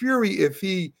think Fury, if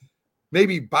he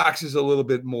maybe boxes a little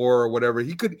bit more or whatever,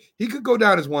 he could go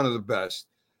down as one of the best.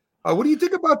 What do you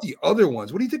think about the other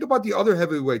ones? What do you think about the other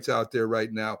heavyweights out there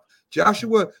right now?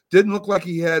 Joshua didn't look like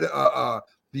he had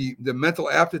the mental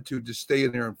aptitude to stay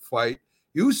in there and fight.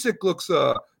 Usyk looks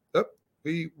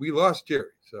we lost Jerry.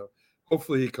 So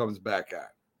hopefully he comes back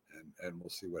on, and we'll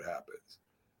see what happens.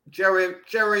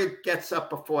 Gerry gets up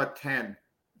before 10.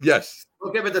 Yes.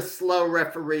 We'll give it a slow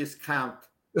referee's count.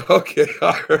 Okay.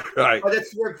 All right. But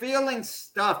it's revealing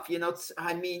stuff.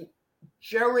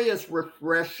 Gerry is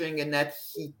refreshing in that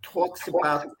he talks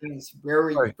about things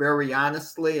very, very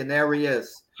honestly, and there he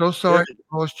is. So sorry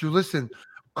I lost you. Listen,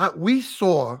 we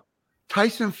saw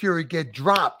Tyson Fury get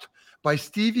dropped by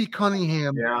Stevie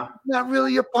Cunningham. Yeah. Not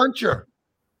really a puncher.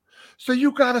 So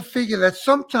you got to figure that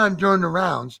sometime during the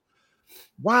rounds,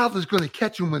 Wilder's going to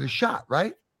catch him with a shot,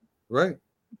 right? Right.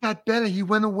 He got better. He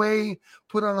went away,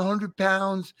 put on 100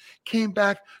 pounds, came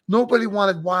back. Nobody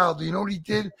wanted Wilder. You know what he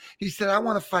did? He said, I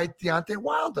want to fight Deontay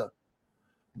Wilder.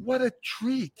 What a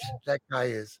treat that guy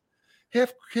is.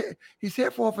 He's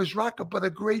half off his rocker, but a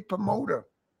great promoter.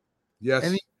 Yes.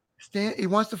 And he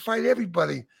wants to fight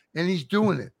everybody, and he's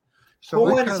doing it. So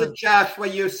who wins the Joshua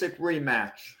Usyk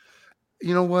rematch?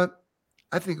 You know what?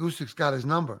 I think Usyk's got his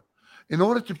number. In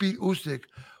order to beat Usyk,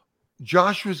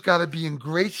 Joshua's got to be in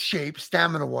great shape,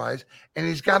 stamina-wise, and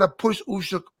he's got to push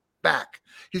Usyk back.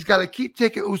 He's got to keep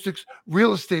taking Usyk's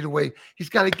real estate away. He's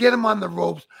got to get him on the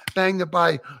ropes, bang the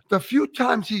body. The few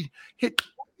times he hit,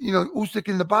 Usyk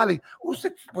in the body,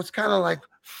 Usyk was kind of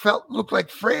looked like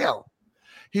frail.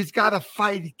 He's got to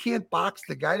fight. He can't box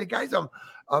the guy. The guy's a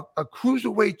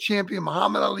cruiserweight champion,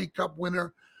 Muhammad Ali Cup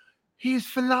winner. He's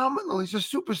phenomenal. He's a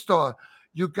superstar.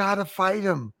 You got to fight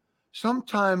him.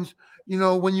 Sometimes, when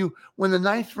the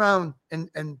ninth round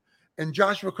and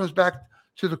Joshua comes back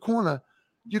to the corner,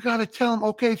 you got to tell him,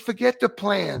 okay, forget the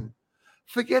plan.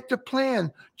 Forget the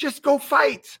plan. Just go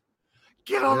fight.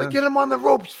 Get him on the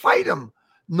ropes. Fight him.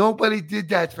 Nobody did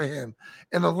that for him.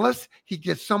 And unless he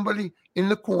gets somebody in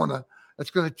the corner that's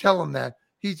going to tell him that,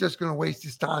 he's just going to waste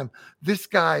his time. This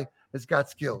guy has got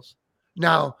skills.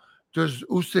 Now, does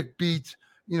Usyk beat,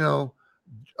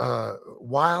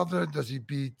 Wilder? Does he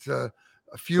beat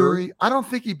Fury? I don't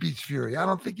think he beats Fury. I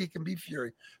don't think he can beat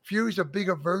Fury. Fury's a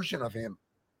bigger version of him.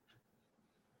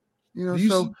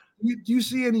 Do you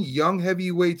see any young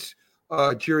heavyweights,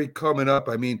 Gerry, coming up?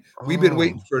 I mean, we've been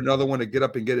waiting for another one to get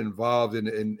up and get involved in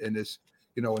this,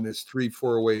 in this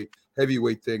 3-4 way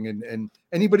heavyweight thing. And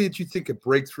anybody that you think could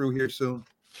break through here soon?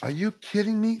 Are you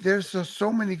kidding me? There's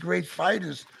so many great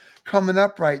fighters coming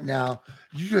up right now.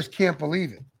 You just can't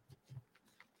believe it.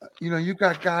 You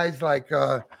got guys like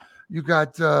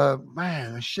Shevitz.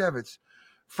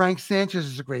 Frank Sanchez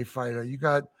is a great fighter. You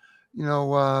got,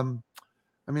 I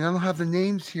don't have the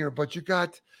names here, but you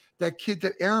got that kid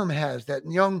that Aram has, that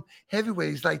young heavyweight.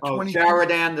 He's like 20.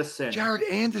 Jared Anderson. Jared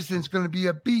Anderson's going to be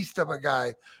a beast of a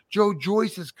guy. Joe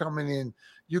Joyce is coming in.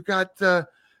 You got that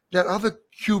other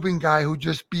Cuban guy who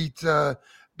just beat. You're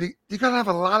going to have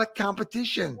a lot of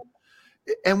competition,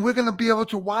 and we're going to be able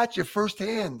to watch it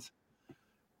firsthand.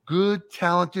 Good,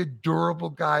 talented, durable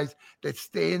guys that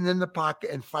stay in the pocket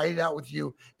and fight it out with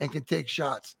you and can take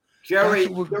shots. Gerry,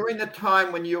 during the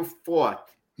time when you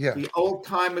fought, yeah, the old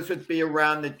timers would be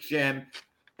around the gym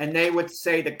and they would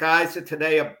say the guys of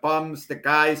today are bums, the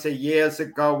guys of years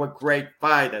ago were great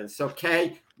fighters,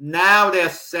 okay? Now they're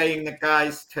saying the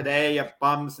guys today are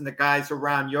bums and the guys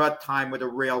around your time were the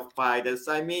real fighters.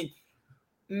 I mean,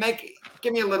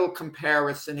 give me a little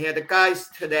comparison here. The guys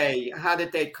today, how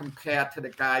did they compare to the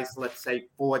guys, let's say,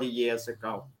 40 years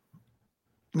ago?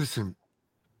 Listen,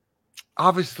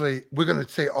 obviously, we're going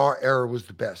to say our era was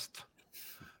the best.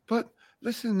 But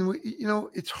listen,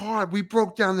 it's hard. We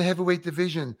broke down the heavyweight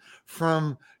division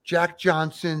from Jack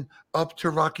Johnson up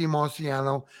to Rocky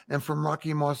Marciano and from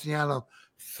Rocky Marciano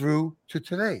through to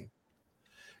today.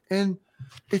 And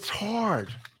it's hard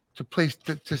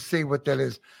to say what that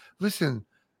is. Listen,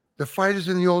 the fighters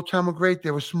in the old time were great.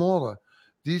 They were smaller.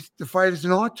 The fighters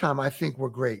in our time, I think, were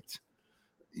great.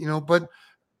 But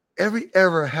every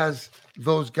era has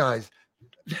those guys.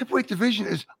 The heavyweight division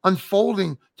is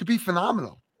unfolding to be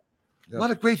phenomenal. Yeah. A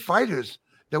lot of great fighters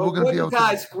that we're going to be able to.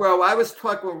 Guys grow. I was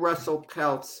talking with Russell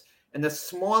Peltz, and the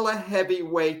smaller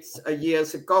heavyweights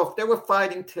years ago, if they were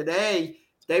fighting today,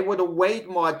 they would have weighed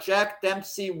more. Jack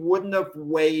Dempsey wouldn't have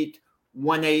weighed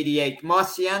 188.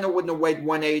 Marciano wouldn't have weighed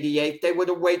 188. They would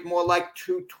have weighed more like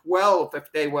 212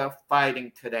 if they were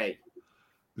fighting today.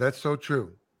 That's so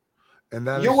true. And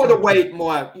that you would have weighed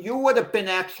more. You would have been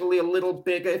actually a little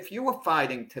bigger if you were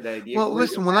fighting today. Well,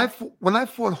 listen, when I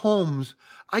fought Holmes,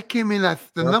 I came in at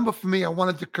the number for me. I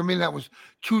wanted to come in that was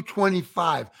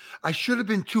 225. I should have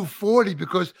been 240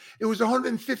 because it was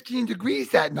 115 degrees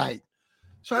that night.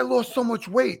 So I lost so much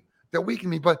weight that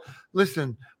weakened me. But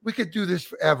listen, we could do this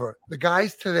forever. The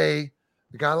guys today,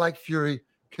 the guy like Fury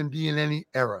can be in any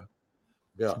era.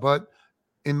 Yeah. But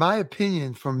in my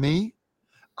opinion, for me,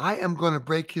 I am going to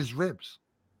break his ribs.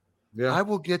 Yeah. I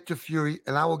will get to Fury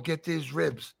and I will get to his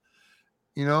ribs.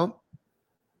 You know,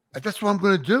 that's what I'm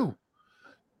going to do.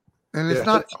 And it's Yeah.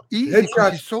 not easy because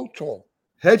Headshots, he's so tall.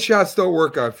 headshots don't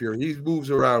work on Fury. He moves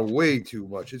around way too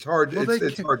much. It's hard. Well,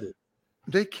 It's hard to.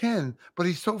 they can, but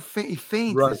he's so he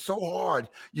feints. Right. It's so hard.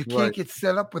 You Right. can't get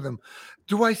set up with him.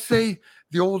 Do I say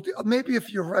the old? Maybe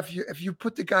if you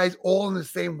put the guys all in the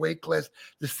same weight class,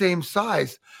 the same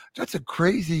size, that's a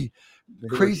crazy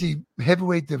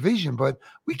heavyweight division. But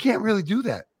we can't really do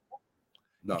that.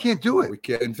 No, you can't do it. We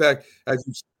can't. In fact, as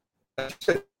you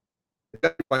said,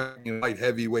 light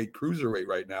heavyweight cruiserweight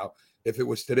right now. If it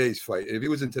was today's fight, if he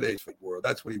was in today's fight world,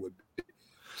 that's what he would be.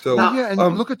 So yeah,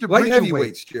 and look at the light Bridgerweight.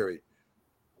 heavyweights, Gerry.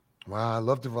 Wow, I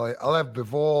love the fight. I'll have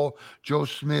Bivol, Joe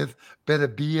Smith,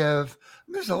 Beterbiev.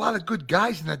 There's a lot of good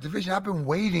guys in that division. I've been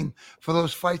waiting for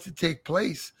those fights to take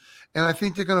place, and I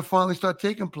think they're going to finally start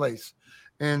taking place.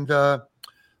 And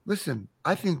listen,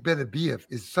 I think Beterbiev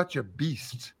is such a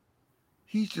beast.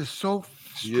 He's just so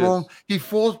strong. He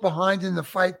falls behind in the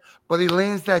fight, but he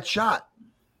lands that shot,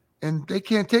 and they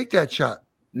can't take that shot.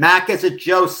 Mac is a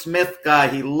Joe Smith guy.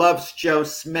 He loves Joe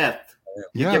Smith.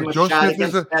 You give him a Joe shot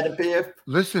Smith against Beterbiev?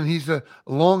 Listen, he's a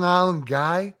Long Island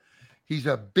guy. He's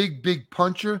a big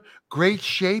puncher, great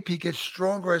shape. He gets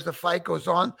stronger as the fight goes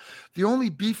on. The only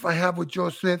beef I have with Joe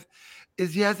Smith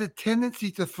is he has a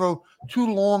tendency to throw too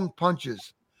long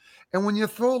punches. And when you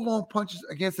throw long punches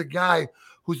against a guy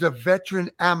who's a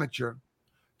veteran amateur,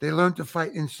 they learn to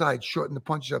fight inside, shorten the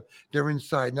punches up. They're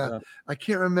inside. Now, I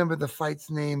can't remember the fight's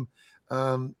name.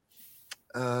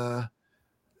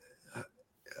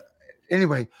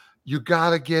 Anyway, you got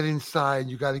to get inside.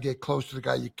 You got to get close to the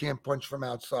guy. You can't punch from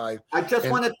outside. I just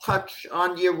want to touch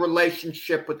on your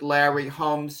relationship with Larry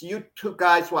Holmes. You two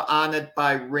guys were honored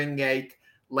by Ring 8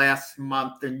 last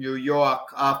month in New York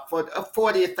for a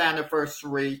 40th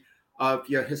anniversary of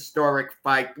your historic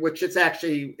fight, which is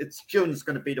actually, June's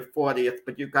going to be the 40th,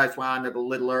 but you guys were honored a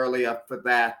little earlier for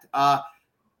that.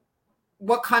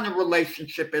 What kind of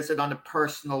relationship is it on a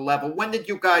personal level? When did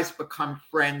you guys become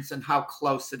friends, and how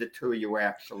close are the two of you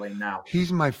actually now?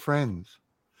 He's my friend.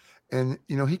 And,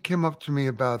 he came up to me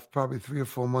about probably 3 or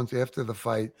 4 months after the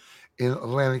fight in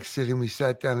Atlantic City, and we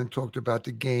sat down and talked about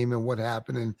the game and what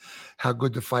happened and how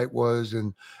good the fight was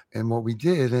and what we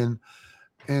did.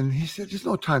 And he said, there's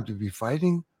no time to be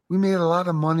fighting. We made a lot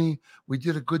of money. We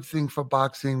did a good thing for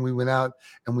boxing. We went out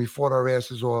and we fought our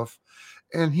asses off.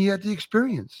 And he had the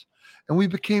experience. And we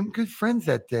became good friends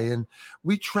that day. And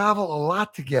we travel a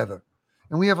lot together.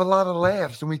 And we have a lot of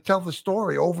laughs. And we tell the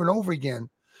story over and over again.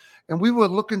 And we were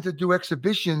looking to do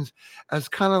exhibitions as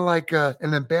kind of like an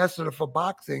ambassador for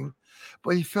boxing.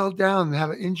 But he fell down and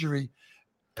had an injury.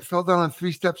 He fell down on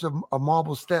 3 steps of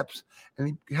marble steps.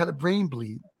 And he had a brain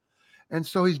bleed. And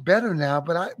so he's better now.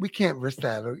 But we can't risk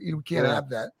that. We can't have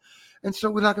that. And so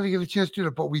we're not going to get a chance to do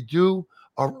that. But we do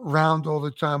around all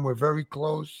the time. We're very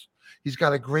close. He's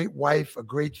got a great wife, a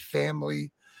great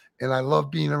family, and I love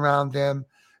being around them.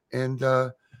 And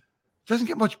it doesn't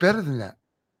get much better than that.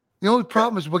 The only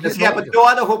problem is we're getting Does he have a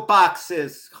daughter who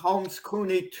boxes? Holmes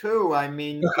Cooney too. I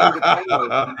mean,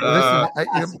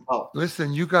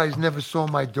 listen, you guys never saw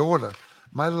my daughter.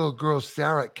 My little girl,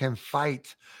 Sarah, can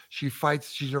fight. She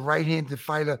fights. She's a right-handed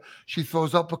fighter. She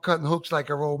throws uppercut and hooks like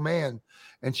her old man.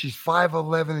 And she's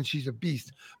 5'11", and she's a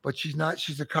beast. But she's not.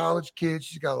 She's a college kid.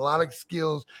 She's got a lot of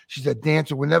skills. She's a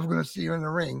dancer. We're never going to see her in the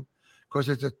ring because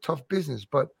it's a tough business.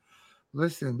 But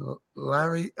listen,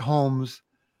 Larry Holmes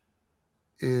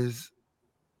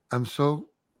I'm so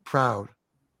proud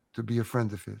to be a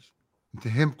friend of his. And to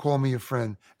him call me a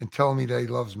friend and tell me that he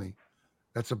loves me.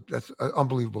 That's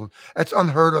unbelievable. That's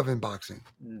unheard of in boxing.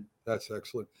 That's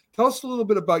excellent. Tell us a little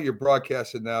bit about your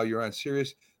broadcasting now. You're on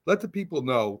Sirius. Let the people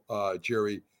know,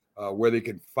 Gerry, where they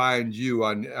can find you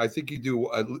on. I think you do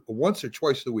once or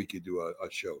twice a week. You do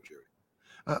a show,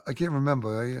 Gerry. I can't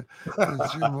remember.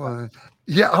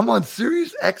 Yeah, I'm on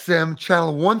Sirius XM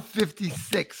channel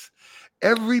 156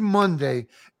 every Monday,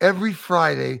 every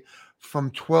Friday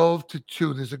from 12 to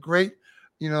 2. There's a great,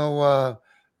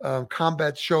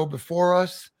 combat show before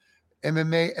us,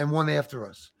 MMA, and one after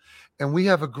us. And we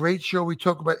have a great show. We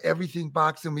talk about everything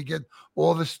boxing. We get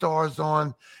all the stars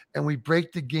on, and we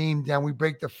break the game down. We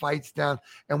break the fights down,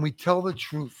 and we tell the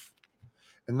truth.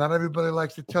 And not everybody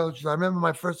likes to tell the truth. I remember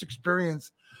my first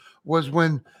experience was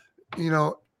when,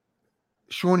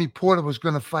 Shawnee Porter was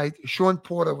going to fight. Sean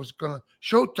Porter was going to –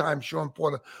 Showtime Sean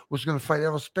Porter was going to fight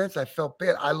Errol Spence. I felt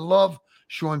bad. I love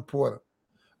Sean Porter.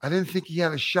 I didn't think he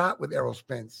had a shot with Errol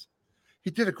Spence.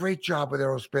 He did a great job with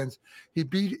Errol Spence. He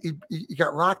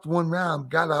got rocked one round,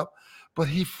 got up, but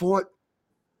he fought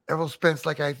Errol Spence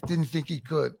like I didn't think he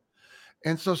could.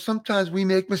 And so sometimes we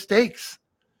make mistakes,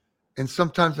 and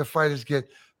sometimes the fighters get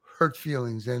hurt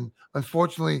feelings. And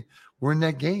unfortunately, we're in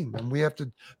that game, and we have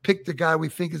to pick the guy we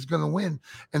think is going to win.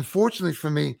 And fortunately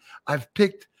for me, I've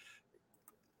picked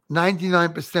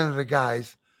 99% of the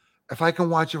guys. If I can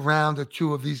watch a round or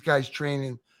two of these guys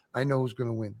training, I know who's going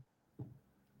to win.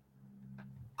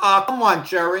 Come on,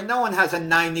 Gerry. No one has a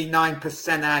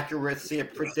 99% accuracy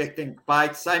of predicting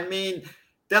fights. I mean,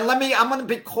 then I'm going to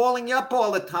be calling you up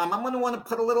all the time. I'm going to want to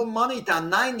put a little money down.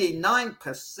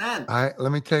 99%.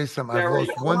 Let me tell you something. I've Gerry,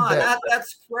 lost come one on. bet.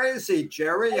 That's crazy,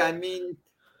 Gerry. I mean,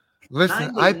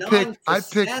 Listen, I picked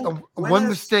 99% one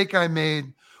mistake I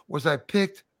made was I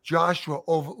picked Joshua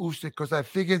over Usyk because I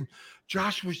figured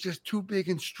Joshua was just too big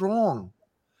and strong.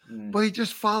 But he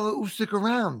just followed Usyk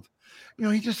around.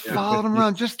 He just followed him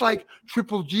around, just like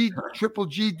Triple G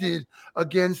did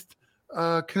against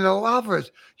Canelo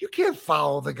Alvarez. You can't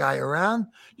follow the guy around.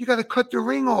 You got to cut the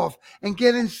ring off and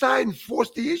get inside and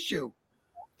force the issue.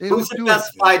 Who's the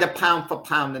best fighter pound for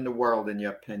pound in the world, in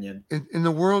your opinion? In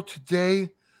the world today,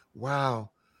 wow.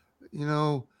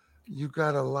 You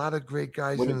got a lot of great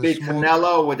guys. Would it be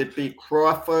Canelo? Would it be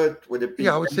Crawford? Would it be?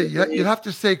 Yeah, I would say you'd have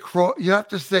to say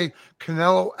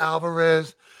Canelo,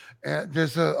 Alvarez.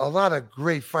 There's a lot of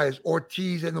great fighters.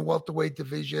 Ortiz in the welterweight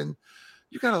division.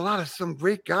 You got a lot of some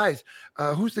great guys.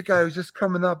 Who's the guy who's just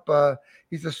coming up?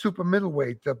 He's a super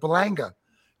middleweight, Belanga.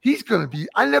 He's going to be.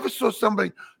 I never saw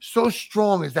somebody so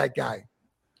strong as that guy.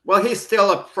 Well, he's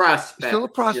still a prospect. Still a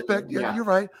prospect. Yeah, you're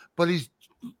right. But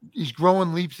he's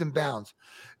growing leaps and bounds.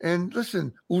 And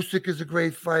listen, Usyk is a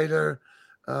great fighter.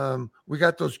 We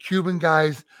got those Cuban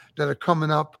guys that are coming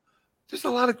up. There's a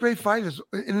lot of great fighters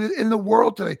in the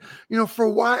world today. For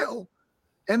a while,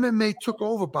 MMA took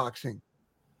over boxing.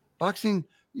 Boxing,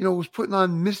 was putting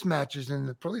on mismatches in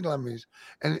the preliminaries,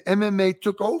 and MMA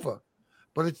took over.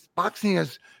 But boxing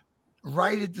has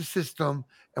righted the system,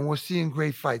 and we're seeing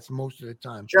great fights most of the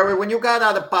time. Gerry, when you got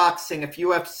out of boxing, if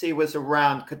UFC was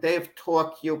around, could they have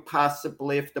talked you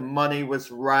possibly, if the money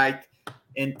was right,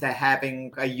 into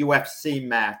having a UFC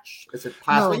match? Is it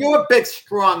possible? No. You're a big,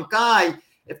 strong guy.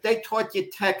 If they taught you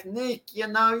technique, you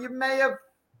may have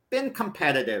been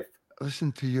competitive.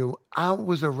 Listen to you. I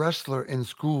was a wrestler in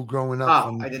school growing up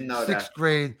from I didn't know sixth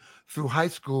grade through high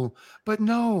school. But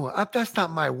no, that's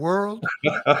not my world.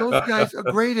 Those guys are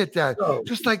great at that. No.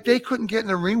 Just like they couldn't get in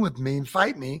the ring with me and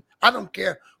fight me. I don't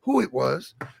care who it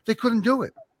was. They couldn't do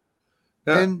it.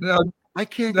 I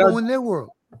can't go in their world.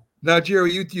 Now,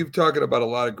 Gerry, you've talking about a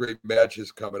lot of great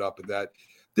matches coming up and that.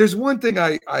 There's one thing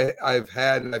I've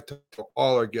had, and I've talked to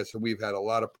all our guests, and we've had a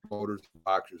lot of promoters and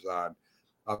boxers on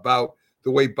about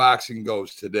the way boxing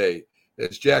goes today.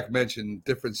 As Jack mentioned,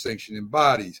 different sanctioning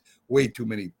bodies, way too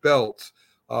many belts,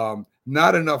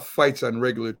 not enough fights on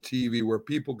regular TV where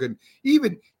people can,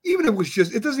 even if it was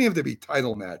just, it doesn't have to be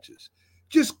title matches,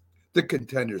 just the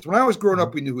contenders. When I was growing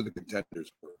up, we knew who the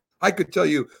contenders were. I could tell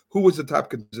you who was the top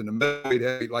contenders in the middleweight,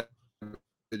 heavyweight.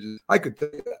 I could tell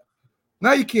you that.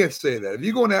 Now you can't say that. If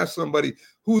you go and ask somebody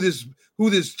who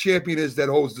this champion is that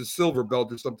holds the silver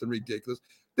belt or something ridiculous,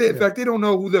 in fact, they don't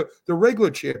know who the regular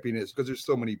champion is because there's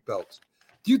so many belts.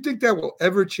 Do you think that will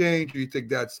ever change, or do you think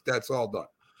that's all done?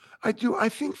 I do. I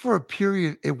think for a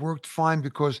period it worked fine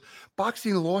because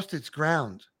boxing lost its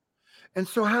ground. And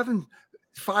so having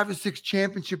 5 or 6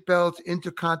 championship belts,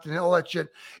 intercontinental, all that shit,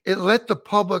 it let the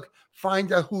public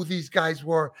find out who these guys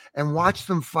were and watch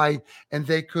them fight, and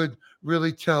they could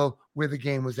really tell where the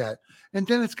game was at. And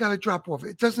then it's got to drop off.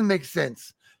 It doesn't make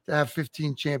sense to have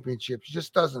 15 championships. It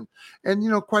just doesn't. And,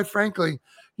 quite frankly,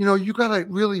 you got to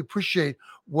really appreciate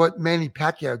what Manny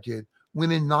Pacquiao did,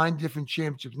 winning 9 different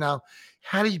championships. Now,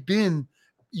 had he been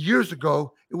years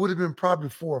ago, it would have been probably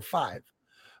 4 or 5.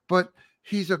 But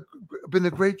he's been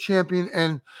a great champion.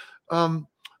 And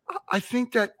I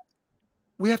think that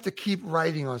we have to keep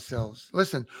writing ourselves.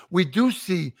 Listen, we do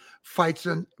see fights,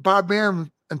 and Bob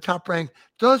Arum and Top Rank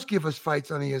does give us fights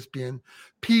on ESPN.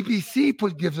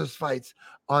 PBC gives us fights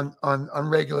on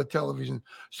regular television.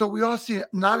 So we all see it.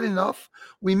 Not enough.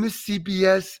 We miss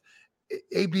CBS,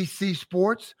 ABC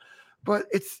Sports, but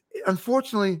it's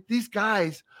unfortunately these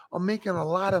guys are making a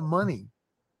lot of money,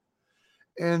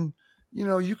 and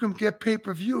you can get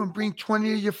pay-per-view and bring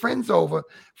 20 of your friends over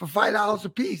for $5 a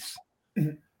piece,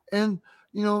 and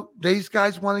these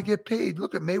guys want to get paid.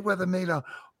 Look at Mayweather made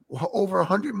over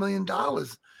 $100 million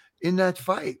in that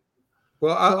fight.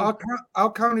 Well,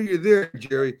 I'll counter you there,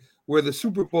 Gerry, where the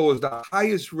Super Bowl is the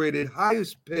highest rated,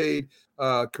 highest paid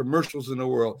commercials in the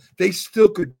world. They still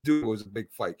could do it. It was a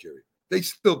big fight, Gerry. They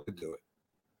still could do it.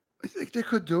 I think they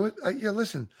could do it.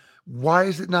 Listen, why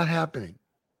is it not happening?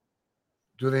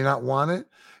 Do they not want it?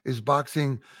 Is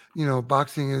boxing,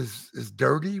 boxing is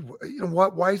dirty?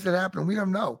 What? Why is that happening? We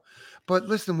don't know. But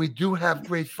listen, we do have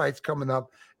great fights coming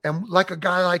up, and like a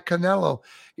guy like Canelo,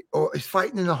 or is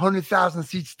fighting in a 100,000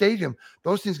 seat stadium.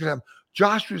 Those things gonna happen.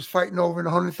 Joshua's fighting over in a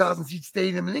 100,000 seat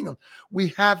stadium in England. We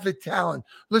have the talent.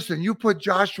 Listen, you put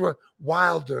Joshua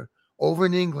Wilder over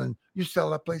in England, you sell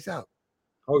that place out.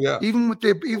 Oh yeah. Even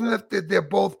if they're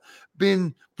both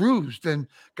been bruised and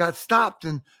got stopped,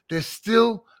 and they're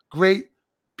still great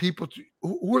people.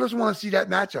 Who doesn't want to see that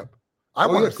matchup? I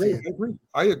want to see it.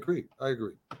 I agree.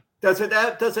 Does it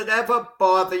ever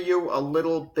bother you a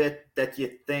little bit that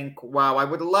you think, wow, I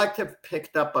would like to have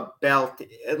picked up a belt,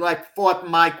 like fought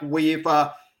Mike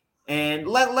Weaver, and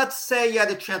let's say you had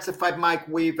a chance to fight Mike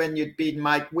Weaver and you'd beat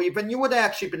Mike Weaver, and you would have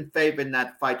actually been favored in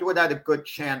that fight. You would have had a good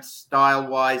chance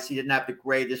style-wise. He didn't have the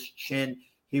greatest chin.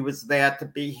 He was there to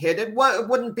be hit. It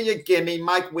wouldn't be a gimme.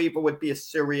 Mike Weaver would be a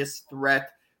serious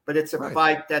threat, but it's a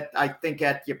fight that I think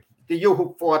the you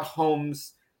who fought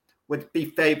Holmes would be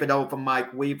favored over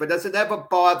Mike Weaver. Does it ever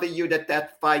bother you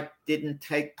that fight didn't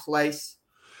take place?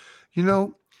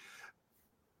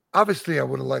 Obviously I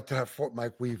would have liked to have fought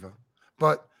Mike Weaver,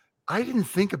 but I didn't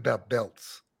think about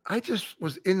belts. I just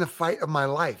was in the fight of my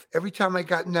life. Every time I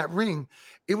got in that ring,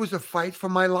 it was a fight for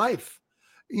my life.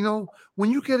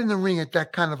 When you get in the ring at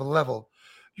that kind of a level,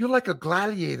 you're like a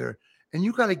gladiator, and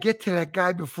you got to get to that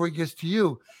guy before he gets to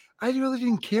you. I really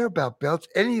didn't care about belts,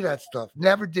 any of that stuff.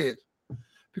 Never did.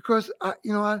 Because I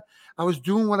was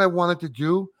doing what I wanted to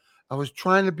do. I was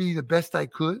trying to be the best I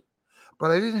could, but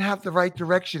I didn't have the right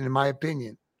direction, in my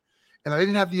opinion. And I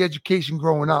didn't have the education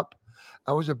growing up.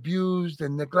 I was abused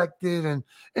and neglected. And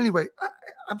anyway,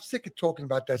 I'm sick of talking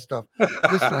about that stuff.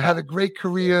 Listen, I had a great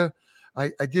career.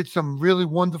 I did some really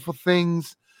wonderful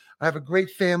things. I have a great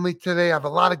family today. I have a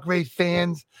lot of great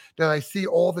fans that I see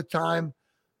all the time.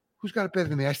 Who's got it better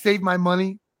than me? I save my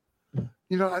money.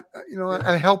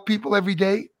 I help people every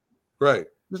day. Right.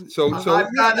 So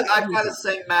I've got to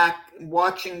say, Mac,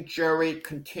 watching Gerry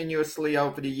continuously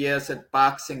over the years at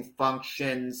boxing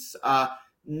functions,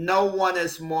 no one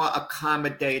is more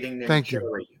accommodating than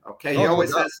Gerry. Okay, he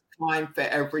always has time for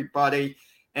everybody,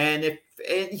 and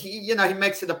he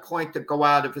makes it a point to go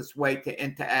out of his way to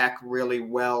interact really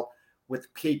well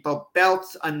with people.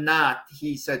 Belts or not,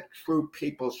 he's a true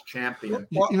people's champion.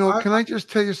 Can I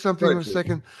just tell you something for a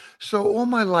second? So all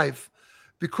my life,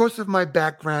 because of my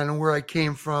background and where I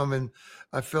came from, and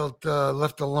I felt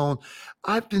left alone,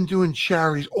 I've been doing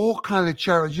charities, all kind of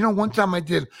charities. One time I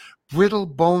did brittle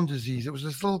bone disease. It was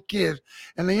this little kid,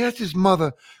 and they asked his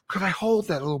mother, could I hold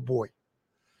that little boy?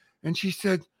 And she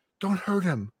said, don't hurt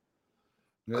him.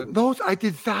 Yeah. I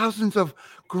did thousands of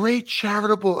great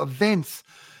charitable events.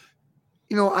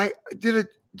 I did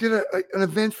an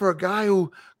event for a guy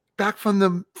who back from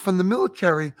the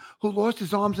military who lost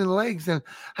his arms and legs, and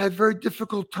I had a very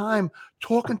difficult time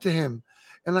talking to him.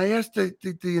 And I asked the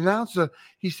announcer,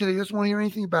 he said he doesn't want to hear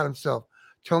anything about himself.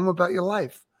 Tell him about your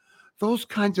life. Those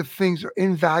kinds of things are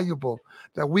invaluable,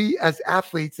 that we as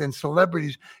athletes and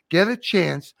celebrities get a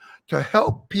chance to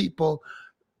help people,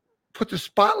 put the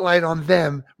spotlight on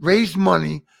them, raise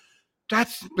money.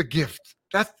 That's the gift.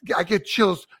 I get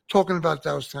chills talking about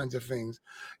those kinds of things.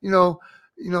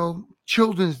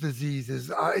 Children's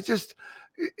diseases.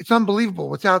 It's unbelievable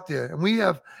what's out there. And we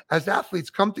have, as athletes,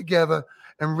 come together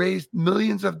and raised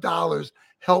millions of dollars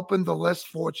helping the less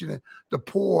fortunate, the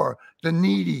poor, the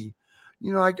needy.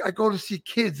 I go to see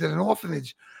kids at an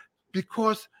orphanage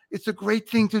because it's a great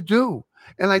thing to do.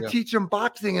 And I teach them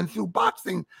boxing, and through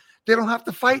boxing, they don't have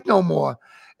to fight no more.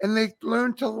 And they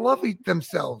learn to love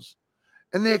themselves.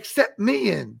 And they accept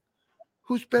me in.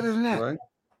 Who's better than that? Right.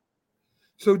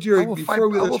 So, Gerry, I will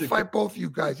fight both of you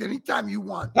guys anytime you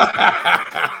want.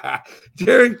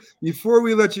 Gerry, before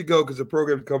we let you go, because the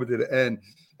program's coming to the end,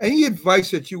 any advice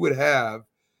that you would have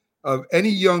of any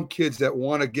young kids that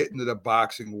want to get into the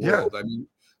boxing world? I mean,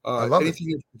 anything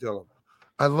you can tell them.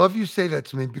 I love you say that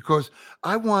to me, because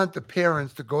I want the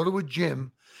parents to go to a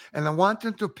gym, and I want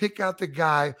them to pick out the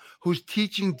guy who's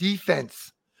teaching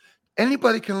defense.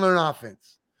 Anybody can learn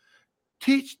offense.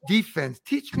 Teach defense.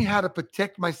 Teach me how to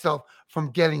protect myself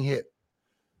from getting hit.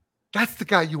 That's the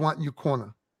guy you want in your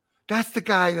corner. That's the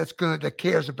guy that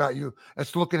cares about you,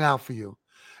 that's looking out for you.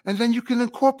 And then you can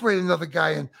incorporate another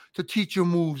guy in to teach you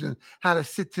moves and how to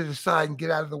sit to the side and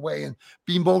get out of the way and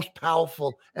be most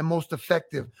powerful and most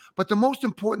effective. But the most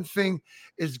important thing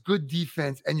is good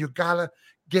defense, and you gotta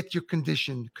get your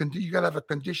condition. You gotta have a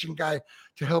conditioned guy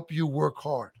to help you work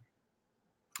hard.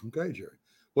 Okay, Gerry.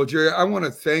 Well, Gerry, I want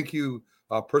to thank you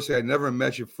personally. I never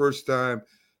met you first time.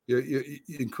 Your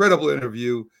incredible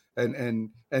interview.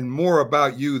 and more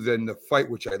about you than the fight,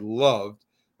 which I loved.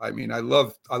 I mean, I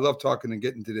love talking and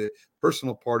getting to the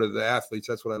personal part of the athletes.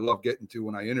 That's what I love getting to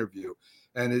when I interview.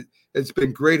 And it's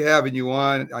been great having you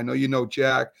on. I know you know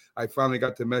Jack. I finally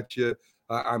got to meet you.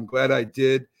 I'm glad I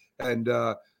did. And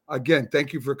again,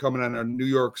 thank you for coming on our New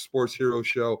York Sports Hero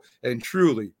Show. And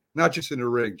truly, not just in the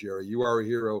ring, Gerry, you are a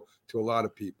hero to a lot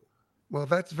of people. Well,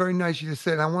 that's very nice you just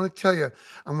said. I want to tell you,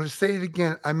 I'm going to say it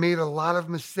again. I made a lot of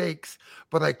mistakes,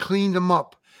 but I cleaned them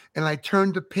up and I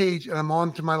turned the page and I'm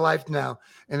on to my life now.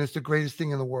 And it's the greatest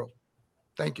thing in the world.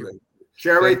 Thank you. Great.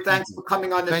 Gerry, thanks for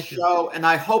coming on the Thank show. And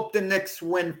I hope the Knicks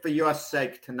win for your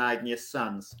sake tonight and your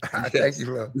sons. Thank you,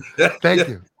 Lou. Thank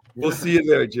you. We'll see you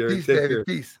there, Gerry. Peace, Take David. care.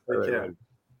 Peace. All Take right, care. buddy.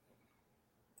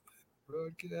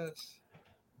 Broadcast.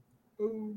 Boom.